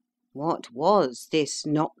 What was this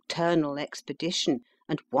nocturnal expedition,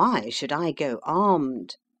 and why should I go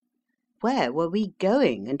armed? Where were we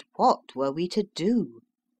going, and what were we to do?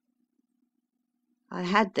 I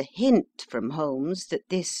had the hint from Holmes that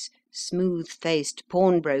this smooth-faced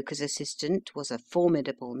pawnbroker's assistant was a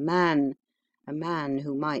formidable man, a man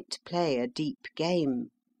who might play a deep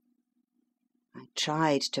game. I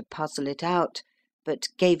tried to puzzle it out, but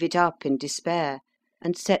gave it up in despair,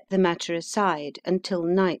 and set the matter aside until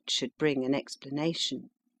night should bring an explanation.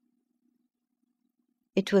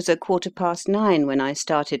 It was 9:15 when I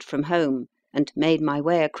started from home, and made my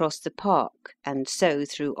way across the park, and so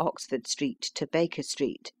through Oxford Street to Baker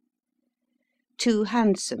Street. 2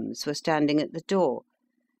 hansoms were standing at the door,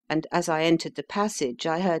 and as I entered the passage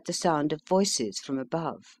I heard the sound of voices from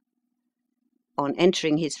above. On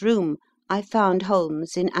entering his room, I found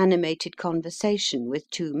Holmes in animated conversation with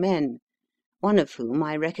 2 men, one of whom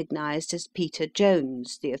I recognised as Peter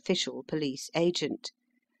Jones, the official police agent,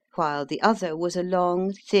 while the other was a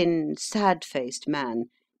long, thin, sad-faced man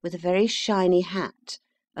with a very shiny hat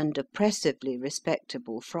and oppressively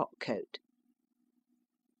respectable frock-coat.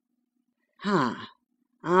 "Ah,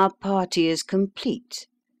 our party is complete,"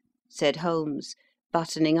 said Holmes,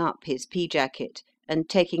 buttoning up his pea-jacket and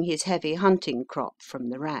taking his heavy hunting crop from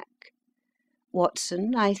the rack.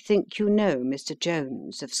 "Watson, I think you know Mr.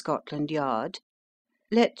 Jones of Scotland Yard.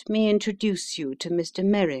 Let me introduce you to Mr.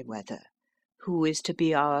 Merriweather, who is to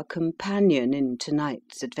be our companion in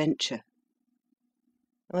to-night's adventure."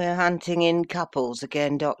 "We're hunting in couples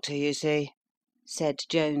again, Doctor, you see," said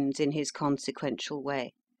Jones in his consequential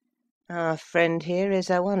way. "Our friend here is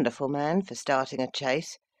a wonderful man for starting a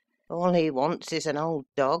chase. All he wants is an old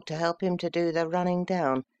dog to help him to do the running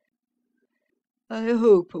down." "I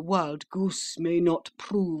hope a wild goose may not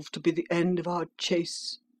prove to be the end of our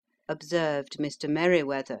chase," observed Mr.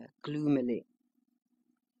 Merriweather gloomily.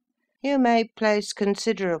 "You may place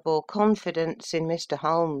considerable confidence in Mr.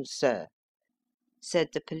 Holmes, sir,"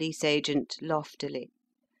 said the police agent loftily.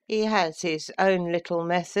 "He has his own little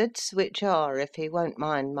methods, which are, if he won't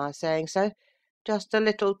mind my saying so, just a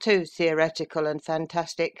little too theoretical and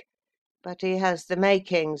fantastic, but he has the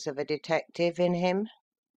makings of a detective in him.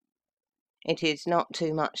 It is not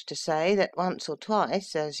too much to say that once or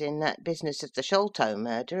twice, as in that business of the Sholto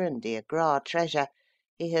murder and the Agra treasure,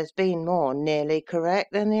 he has been more nearly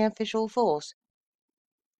correct than the official force."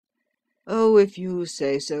 "Oh, if you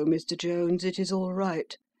say so, Mr. Jones, it is all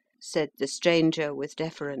right," said the stranger with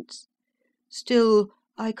deference. "Still,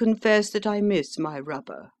 I confess that I miss my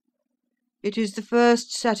rubber. It is the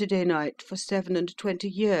first Saturday night for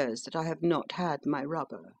 27 years that I have not had my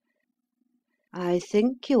rubber." "I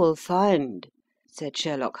think you will find," said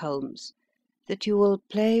Sherlock Holmes, "that you will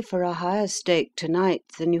play for a higher stake to-night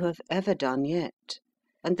than you have ever done yet,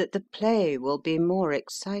 and that the play will be more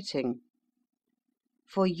exciting.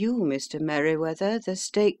 For you, Mr. Merriweather, the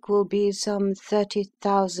stake will be some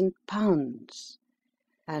 £30,000,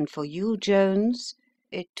 and for you, Jones,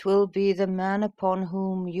 it will be the man upon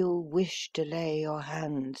whom you wish to lay your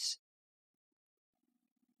hands."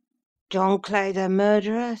 "John Clay the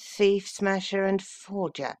murderer, thief, smasher, and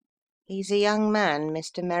forger. He's a young man,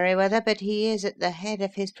 Mr. Merriweather, but he is at the head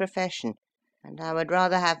of his profession, and I would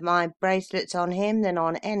rather have my bracelets on him than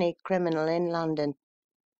on any criminal in London.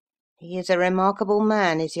 He is a remarkable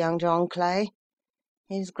man, is young John Clay.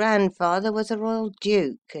 His grandfather was a royal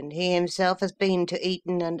duke, and he himself has been to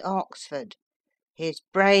Eton and Oxford. His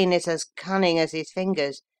brain is as cunning as his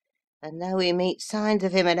fingers, and though we meet signs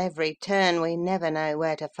of him at every turn, we never know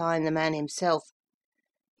where to find the man himself.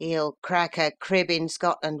 He'll crack a crib in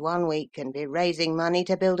Scotland one week and be raising money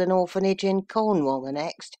to build an orphanage in Cornwall the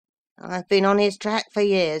next. I've been on his track for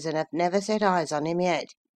years and have never set eyes on him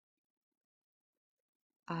yet."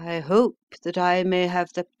 "I hope that I may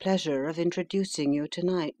have the pleasure of introducing you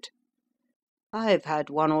to-night. I've had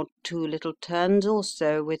 1 or 2 little turns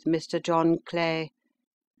also with Mr. John Clay,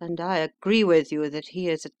 and I agree with you that he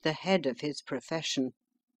is at the head of his profession.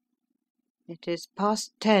 It is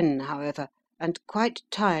past 10, however, and quite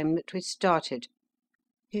time that we started.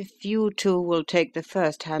 If you two will take the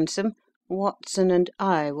first hansom, Watson and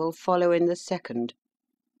I will follow in the second."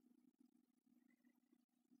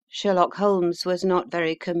 Sherlock Holmes was not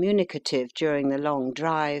very communicative during the long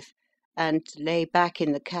drive, and lay back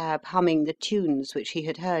in the cab humming the tunes which he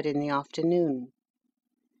had heard in the afternoon.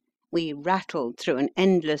 We rattled through an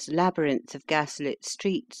endless labyrinth of gaslit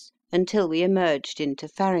streets until we emerged into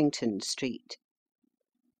Farrington Street.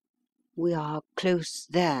 "We are close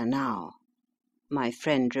there now," my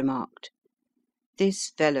friend remarked.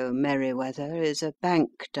 This fellow Merriweather is a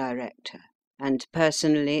bank director, and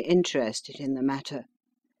personally interested in the matter.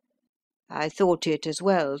 I thought it as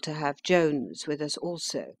well to have Jones with us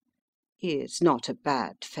also. He is not a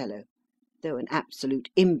bad fellow, though an absolute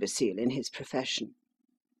imbecile in his profession.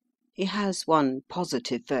 He has one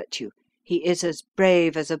positive virtue: he is as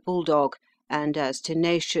brave as a bulldog and as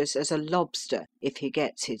tenacious as a lobster if he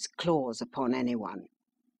gets his claws upon anyone.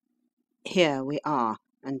 Here we are,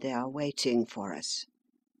 and they are waiting for us."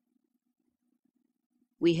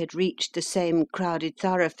 We had reached the same crowded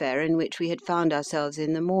thoroughfare in which we had found ourselves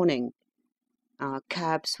in the morning. Our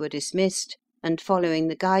cabs were dismissed, and following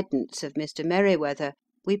the guidance of Mr. Merriweather,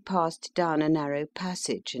 we passed down a narrow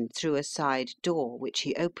passage and through a side door, which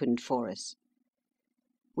he opened for us.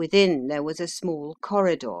 Within there was a small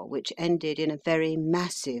corridor which ended in a very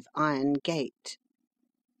massive iron gate.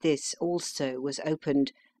 This also was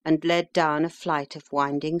opened, and led down a flight of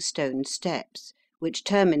winding stone steps, which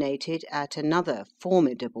terminated at another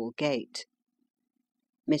formidable gate.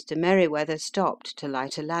 Mr. Merriweather stopped to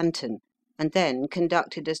light a lantern, and then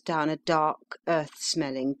conducted us down a dark,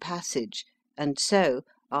 earth-smelling passage, and so,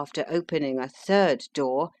 after opening a third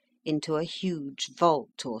door, into a huge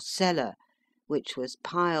vault or cellar, which was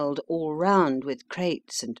piled all round with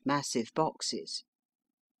crates and massive boxes.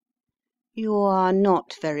 "You are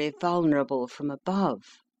not very vulnerable from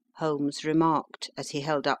above," Holmes remarked, as he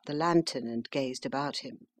held up the lantern and gazed about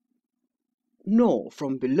him. "Nor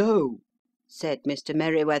from below," said Mr.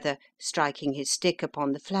 Merriweather, striking his stick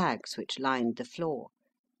upon the flags which lined the floor.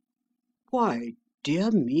 "Why,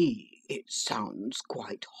 dear me, it sounds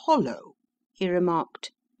quite hollow," he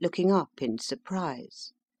remarked, looking up in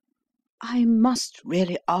surprise. "I must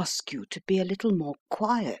really ask you to be a little more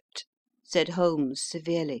quiet," said Holmes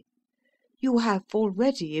severely. "You have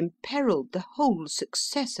already imperilled the whole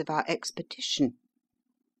success of our expedition.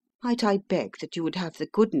 Might I beg that you would have the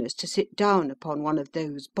goodness to sit down upon one of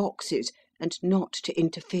those boxes, and not to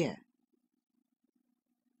interfere?"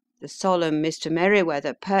 The solemn Mr.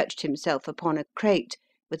 Merriweather perched himself upon a crate,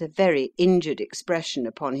 with a very injured expression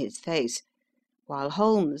upon his face, while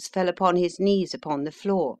Holmes fell upon his knees upon the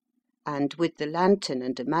floor, and, with the lantern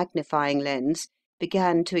and a magnifying lens,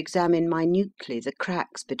 began to examine minutely the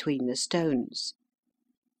cracks between the stones.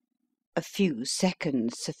 A few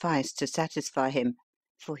seconds sufficed to satisfy him,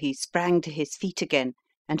 for he sprang to his feet again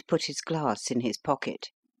and put his glass in his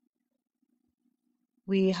pocket.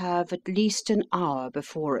 "We have at least an hour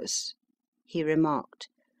before us," he remarked,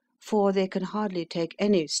 "for they can hardly take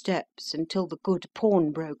any steps until the good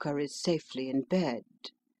pawnbroker is safely in bed.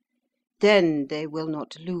 Then they will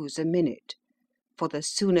not lose a minute, for the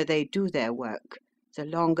sooner they do their work, the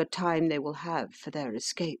longer time they will have for their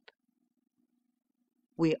escape.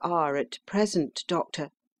 We are at present,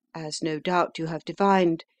 Doctor, as no doubt you have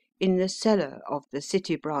divined, in the cellar of the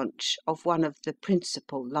City branch of one of the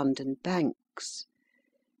principal London banks.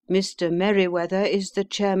 Mr. Merriweather is the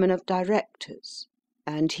chairman of directors,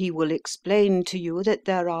 and he will explain to you that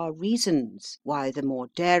there are reasons why the more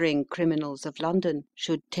daring criminals of London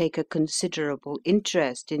should take a considerable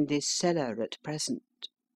interest in this cellar at present."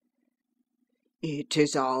 "It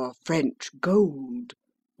is our French gold,"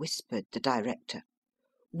 whispered the director.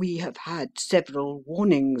 "We have had several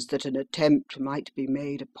warnings that an attempt might be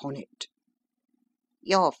made upon it."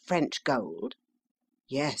 "Your French gold?"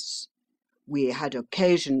 "Yes. We had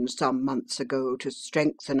occasion some months ago to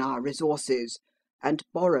strengthen our resources, and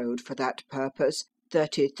borrowed for that purpose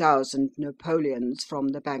 30,000 Napoleons from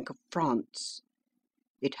the Bank of France.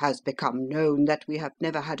 It has become known that we have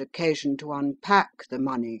never had occasion to unpack the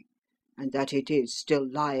money, and that it is still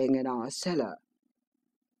lying in our cellar.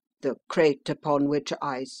 The crate upon which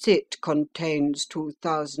I sit contains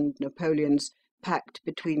 2,000 Napoleons packed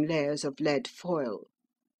between layers of lead foil.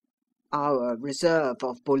 Our reserve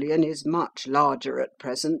of bullion is much larger at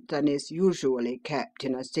present than is usually kept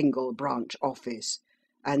in a single branch office,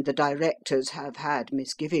 and the directors have had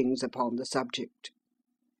misgivings upon the subject."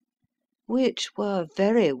 "Which were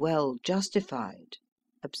very well justified,"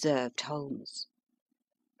 observed Holmes.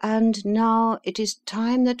 "And now it is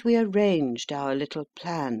time that we arranged our little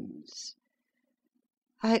plans.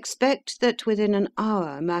 I expect that within an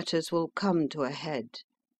hour matters will come to a head.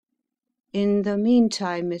 In the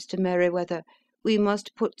meantime, Mr. Merriweather, we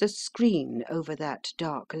must put the screen over that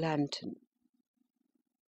dark lantern."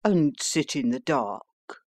 "And sit in the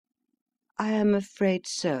dark?" "I am afraid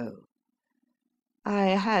so. I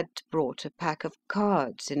had brought a pack of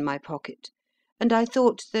cards in my pocket, and I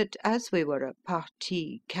thought that as we were a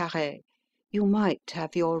partie carrée, you might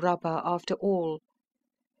have your rubber after all.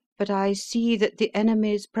 But I see that the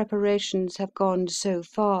enemy's preparations have gone so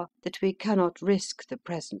far that we cannot risk the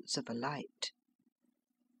presence of a light."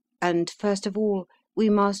 and first of all we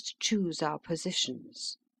must choose our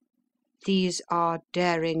positions. These are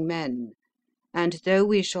daring men, and though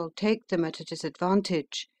we shall take them at a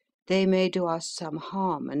disadvantage, they may do us some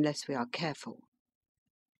harm unless we are careful.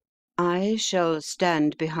 I shall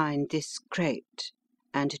stand behind this crate,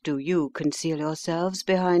 and do you conceal yourselves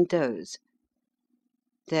behind those.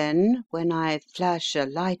 Then, when I flash a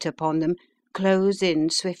light upon them, close in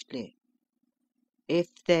swiftly.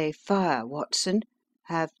 If they fire, Watson,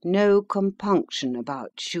 have no compunction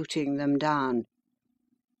about shooting them down."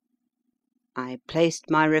 I placed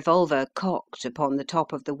my revolver cocked upon the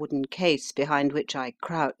top of the wooden case behind which I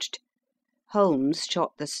crouched. Holmes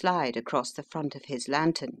shot the slide across the front of his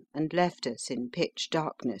lantern and left us in pitch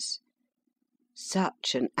darkness.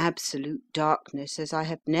 Such an absolute darkness as I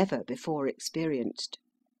have never before experienced.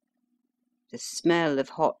 The smell of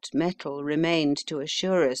hot metal remained to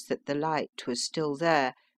assure us that the light was still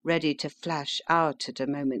there, ready to flash out at a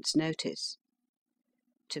moment's notice.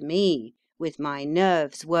 To me, with my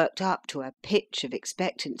nerves worked up to a pitch of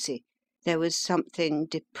expectancy, there was something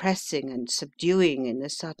depressing and subduing in the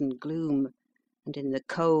sudden gloom, and in the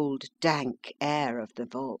cold, dank air of the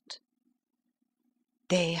vault.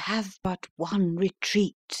 "They have but one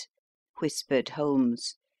retreat," whispered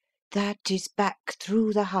Holmes. "That is back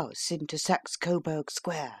through the house into Saxe Coburg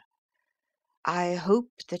Square. I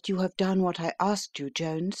hope that you have done what I asked you,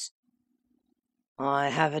 Jones." "I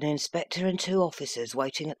have an inspector and 2 officers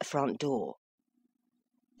waiting at the front door."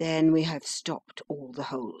 "Then we have stopped all the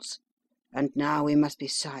holes, and now we must be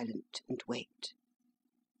silent and wait."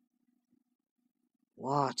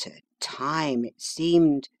 What a time it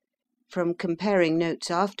seemed! From comparing notes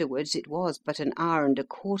afterwards, it was but an hour and a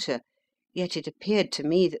quarter, yet it appeared to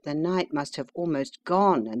me that the night must have almost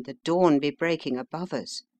gone and the dawn be breaking above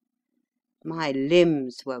us. My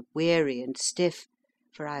limbs were weary and stiff,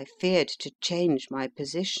 for I feared to change my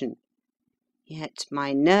position. Yet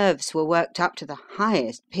my nerves were worked up to the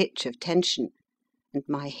highest pitch of tension, and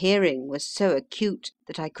my hearing was so acute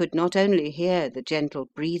that I could not only hear the gentle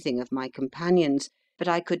breathing of my companions, but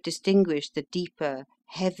I could distinguish the deeper,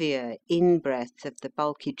 heavier in-breath of the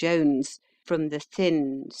bulky Jones from the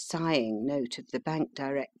thin, sighing note of the bank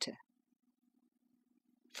director.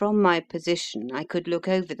 From my position I could look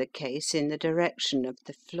over the case in the direction of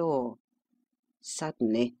the floor.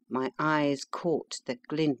 Suddenly my eyes caught the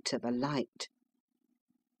glint of a light.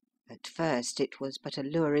 At first it was but a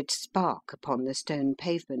lurid spark upon the stone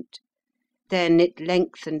pavement. Then it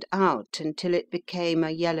lengthened out until it became a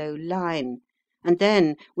yellow line, and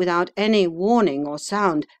then, without any warning or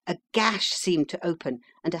sound, a gash seemed to open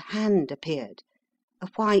and a hand appeared, a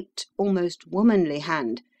white, almost womanly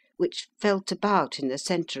hand, which felt about in the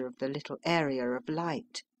centre of the little area of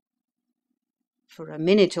light. For a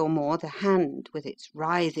minute or more the hand, with its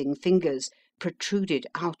writhing fingers, protruded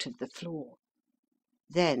out of the floor.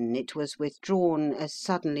 Then it was withdrawn as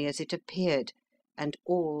suddenly as it appeared, and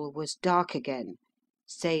all was dark again,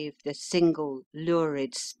 save the single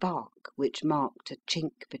lurid spark which marked a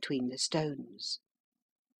chink between the stones.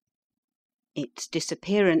 Its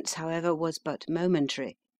disappearance, however, was but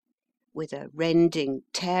momentary. With a rending,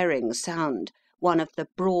 tearing sound, one of the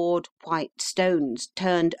broad, white stones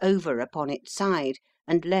turned over upon its side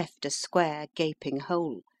and left a square, gaping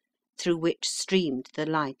hole, through which streamed the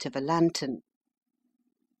light of a lantern.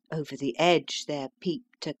 Over the edge there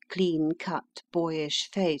peeped a clean-cut,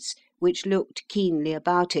 boyish face, which looked keenly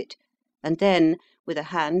about it, and then, with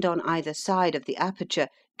a hand on either side of the aperture,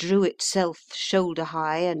 drew itself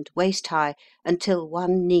shoulder-high and waist-high until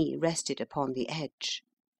one knee rested upon the edge.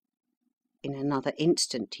 In another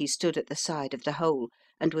instant he stood at the side of the hole,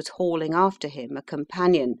 and was hauling after him a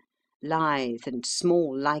companion, lithe and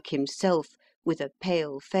small like himself, with a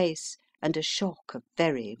pale face and a shock of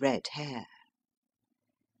very red hair.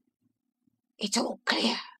 "It's all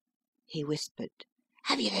clear," he whispered.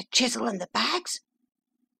 "Have you the chisel and the bags?"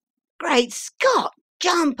 "Great Scott!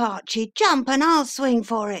 Jump, Archie, jump, and I'll swing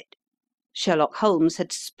for it." Sherlock Holmes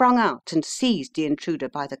had sprung out and seized the intruder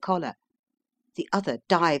by the collar. The other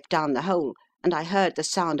dived down the hole, and I heard the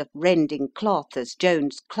sound of rending cloth as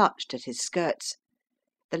Jones clutched at his skirts.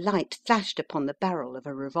 The light flashed upon the barrel of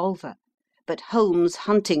a revolver, but Holmes'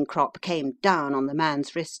 hunting crop came down on the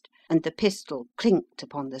man's wrist, and the pistol clinked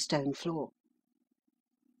upon the stone floor.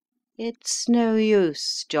 "It's no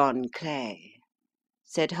use, John Clay,"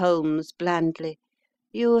 said Holmes blandly.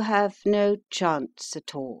 "You have no chance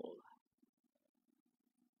at all."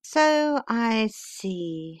 "So I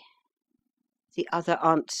see," the other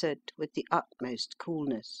answered with the utmost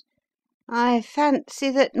coolness. "I fancy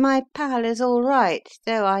that my pal is all right,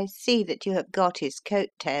 though I see that you have got his coat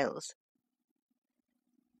tails."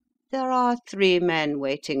 "There are 3 men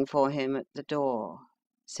waiting for him at the door,"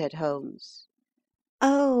 said Holmes.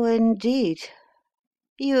 "Oh, indeed.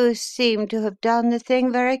 You seem to have done the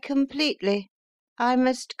thing very completely. I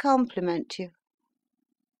must compliment you."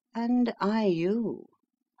 "And I you,"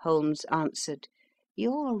 Holmes answered.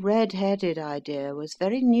 "Your red-headed idea was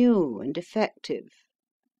very new and effective."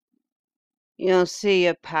 "You'll see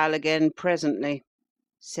your pal again presently,"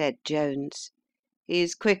 said Jones.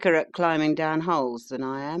 "He's quicker at climbing down holes than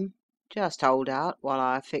I am. Just hold out while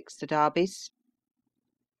I fix the derbies."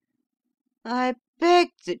 "I beg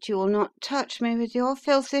that you will not touch me with your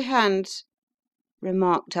filthy hands,"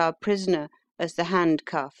 remarked our prisoner as the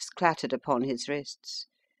handcuffs clattered upon his wrists.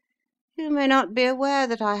 "You may not be aware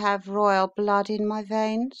that I have royal blood in my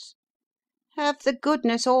veins. Have the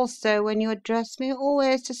goodness also, when you address me,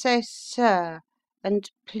 always to say 'sir'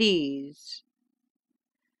 and 'please.'"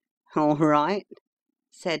 "All right,"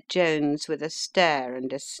 said Jones with a stare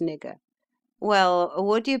and a snigger. "Well,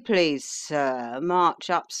 would you please, sir,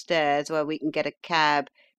 march upstairs where we can get a cab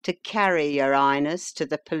to carry your Highness to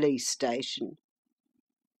the police station?"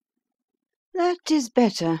 "That is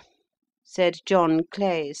better," said John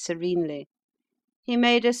Clay serenely. He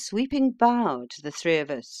made a sweeping bow to the 3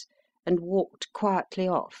 of us, and walked quietly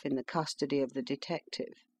off in the custody of the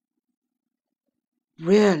detective.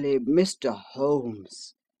 "Really, Mr.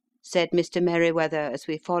 Holmes," said Mr. Merriweather as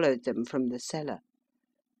we followed them from the cellar,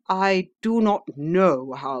 "I do not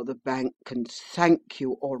know how the bank can thank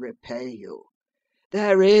you or repay you.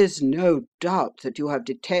 There is no doubt that you have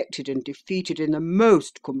detected and defeated in the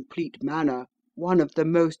most complete manner one of the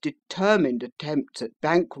most determined attempts at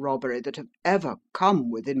bank robbery that have ever come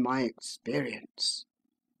within my experience."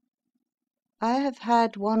 "I have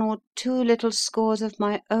had 1 or 2 little scores of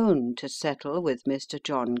my own to settle with Mr.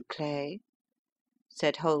 John Clay,"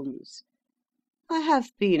 said Holmes. "I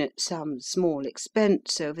have been at some small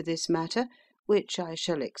expense over this matter, which I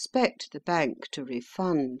shall expect the bank to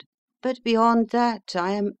refund. But beyond that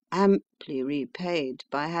I am amply repaid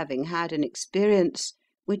by having had an experience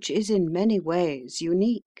which is in many ways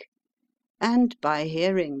unique, and by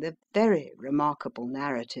hearing the very remarkable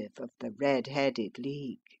narrative of the Red-Headed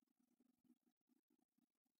League.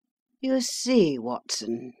 You see,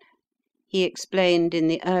 Watson," he explained in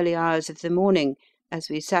the early hours of the morning, as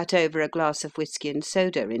we sat over a glass of whisky and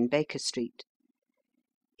soda in Baker Street,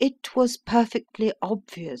 "it was perfectly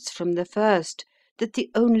obvious from the first that the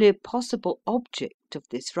only possible object of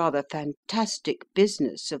this rather fantastic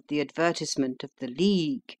business of the advertisement of the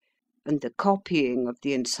League and the copying of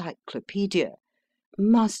the Encyclopaedia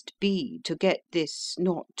must be to get this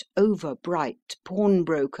not over bright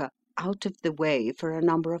pawnbroker out of the way for a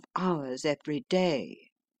number of hours every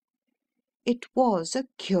day. It was a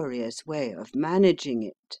curious way of managing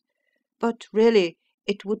it, but really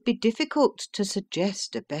it would be difficult to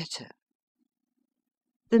suggest a better.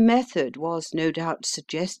 The method was no doubt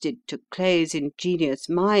suggested to Clay's ingenious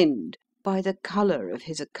mind by the colour of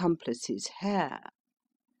his accomplice's hair.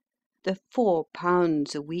 The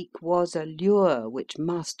 £4 a week was a lure which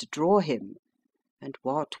must draw him, and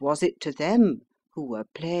what was it to them who were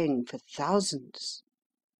playing for thousands?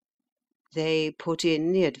 They put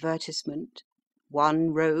in the advertisement,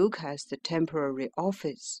 one rogue has the temporary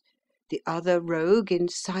office, the other rogue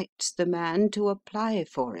incites the man to apply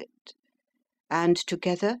for it, and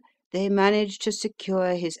together they manage to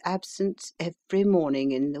secure his absence every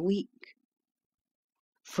morning in the week.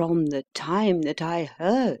 From the time that I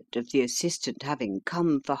heard of the assistant having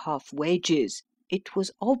come for half wages, it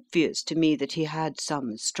was obvious to me that he had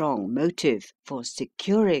some strong motive for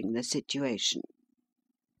securing the situation."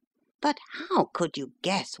 But how could you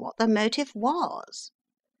guess what the motive was?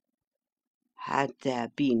 Had there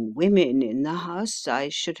been women in the house, I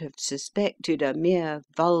should have suspected a mere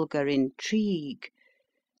vulgar intrigue.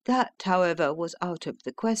 That, however, was out of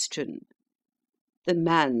the question. The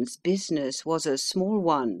man's business was a small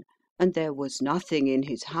one, and there was nothing in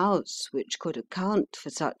his house which could account for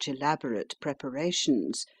such elaborate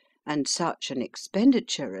preparations and such an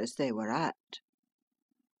expenditure as they were at.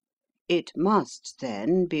 It must,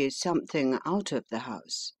 then, be something out of the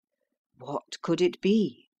house. What could it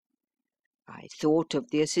be? I thought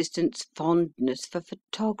of the assistant's fondness for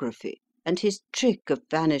photography, and his trick of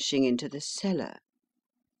vanishing into the cellar.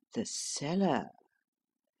 The cellar!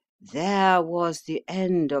 There was the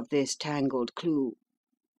end of this tangled clue.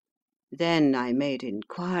 Then I made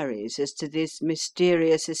inquiries as to this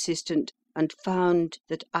mysterious assistant, and found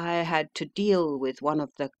that I had to deal with one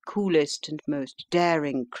of the coolest and most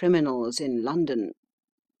daring criminals in London.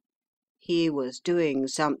 He was doing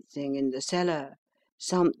something in the cellar,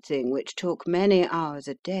 something which took many hours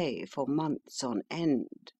a day for months on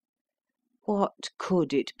end. What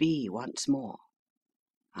could it be once more?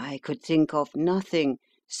 I could think of nothing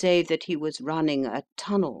save that he was running a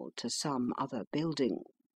tunnel to some other building.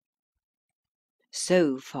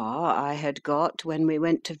 So far I had got when we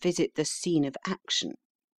went to visit the scene of action.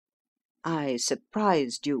 I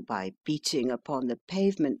surprised you by beating upon the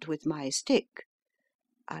pavement with my stick.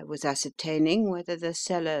 I was ascertaining whether the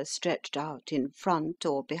cellar stretched out in front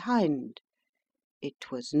or behind.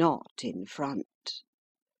 It was not in front.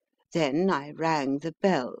 Then I rang the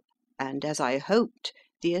bell, and, as I hoped,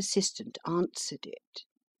 the assistant answered it.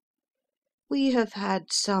 We have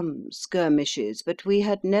had some skirmishes, but we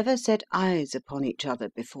had never set eyes upon each other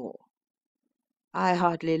before. I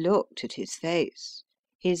hardly looked at his face.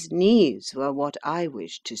 His knees were what I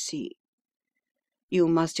wished to see. You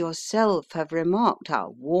must yourself have remarked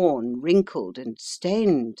how worn, wrinkled, and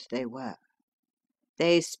stained they were.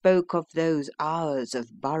 They spoke of those hours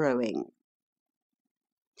of burrowing.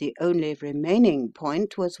 The only remaining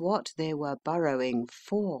point was what they were burrowing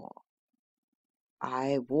for.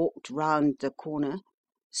 I walked round the corner,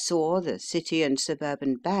 saw the City and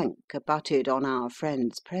Suburban Bank abutted on our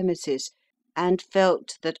friend's premises, and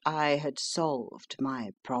felt that I had solved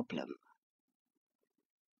my problem.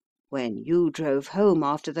 When you drove home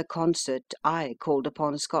after the concert, I called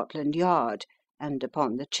upon Scotland Yard and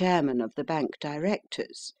upon the chairman of the bank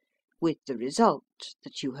directors, with the result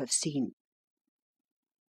that you have seen.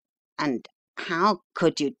 And how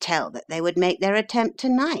could you tell that they would make their attempt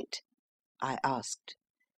tonight? I asked.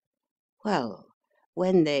 Well,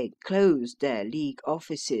 when they closed their League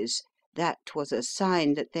offices, that was a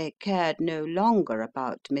sign that they cared no longer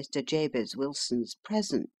about Mr. Jabez Wilson's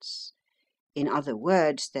presence. In other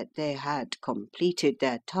words, that they had completed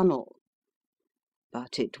their tunnel.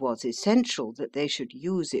 But it was essential that they should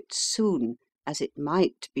use it soon, as it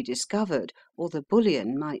might be discovered, or the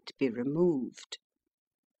bullion might be removed.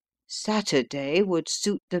 Saturday would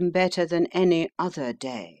suit them better than any other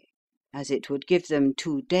day, as it would give them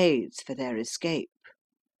 2 days for their escape.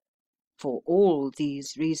 For all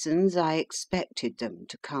these reasons I expected them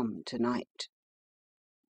to come tonight.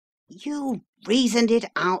 You reasoned it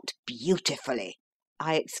out beautifully,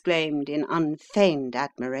 I exclaimed in unfeigned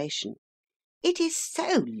admiration. It is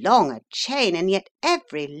so long a chain, and yet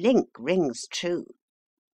every link rings true.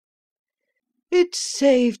 It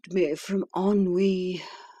saved me from ennui,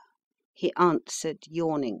 he answered,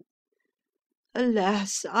 yawning.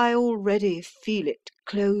 Alas, I already feel it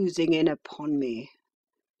closing in upon me.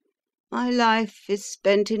 My life is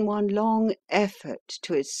spent in one long effort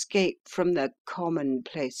to escape from the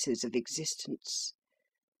commonplaces of existence.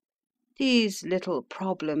 These little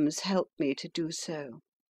problems help me to do so.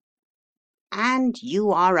 And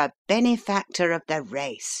you are a benefactor of the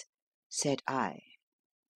race, said I.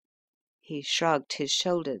 He shrugged his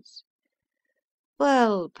shoulders.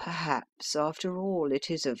 Well, perhaps, after all,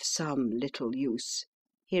 it is of some little use,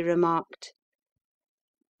 he remarked.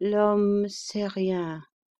 L'homme c'est rien,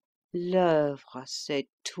 l'œuvre c'est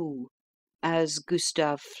tout, as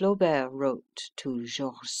Gustave Flaubert wrote to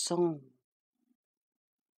George Sand.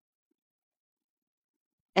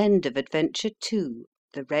 End of Adventure 2,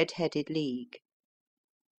 The Red-Headed League.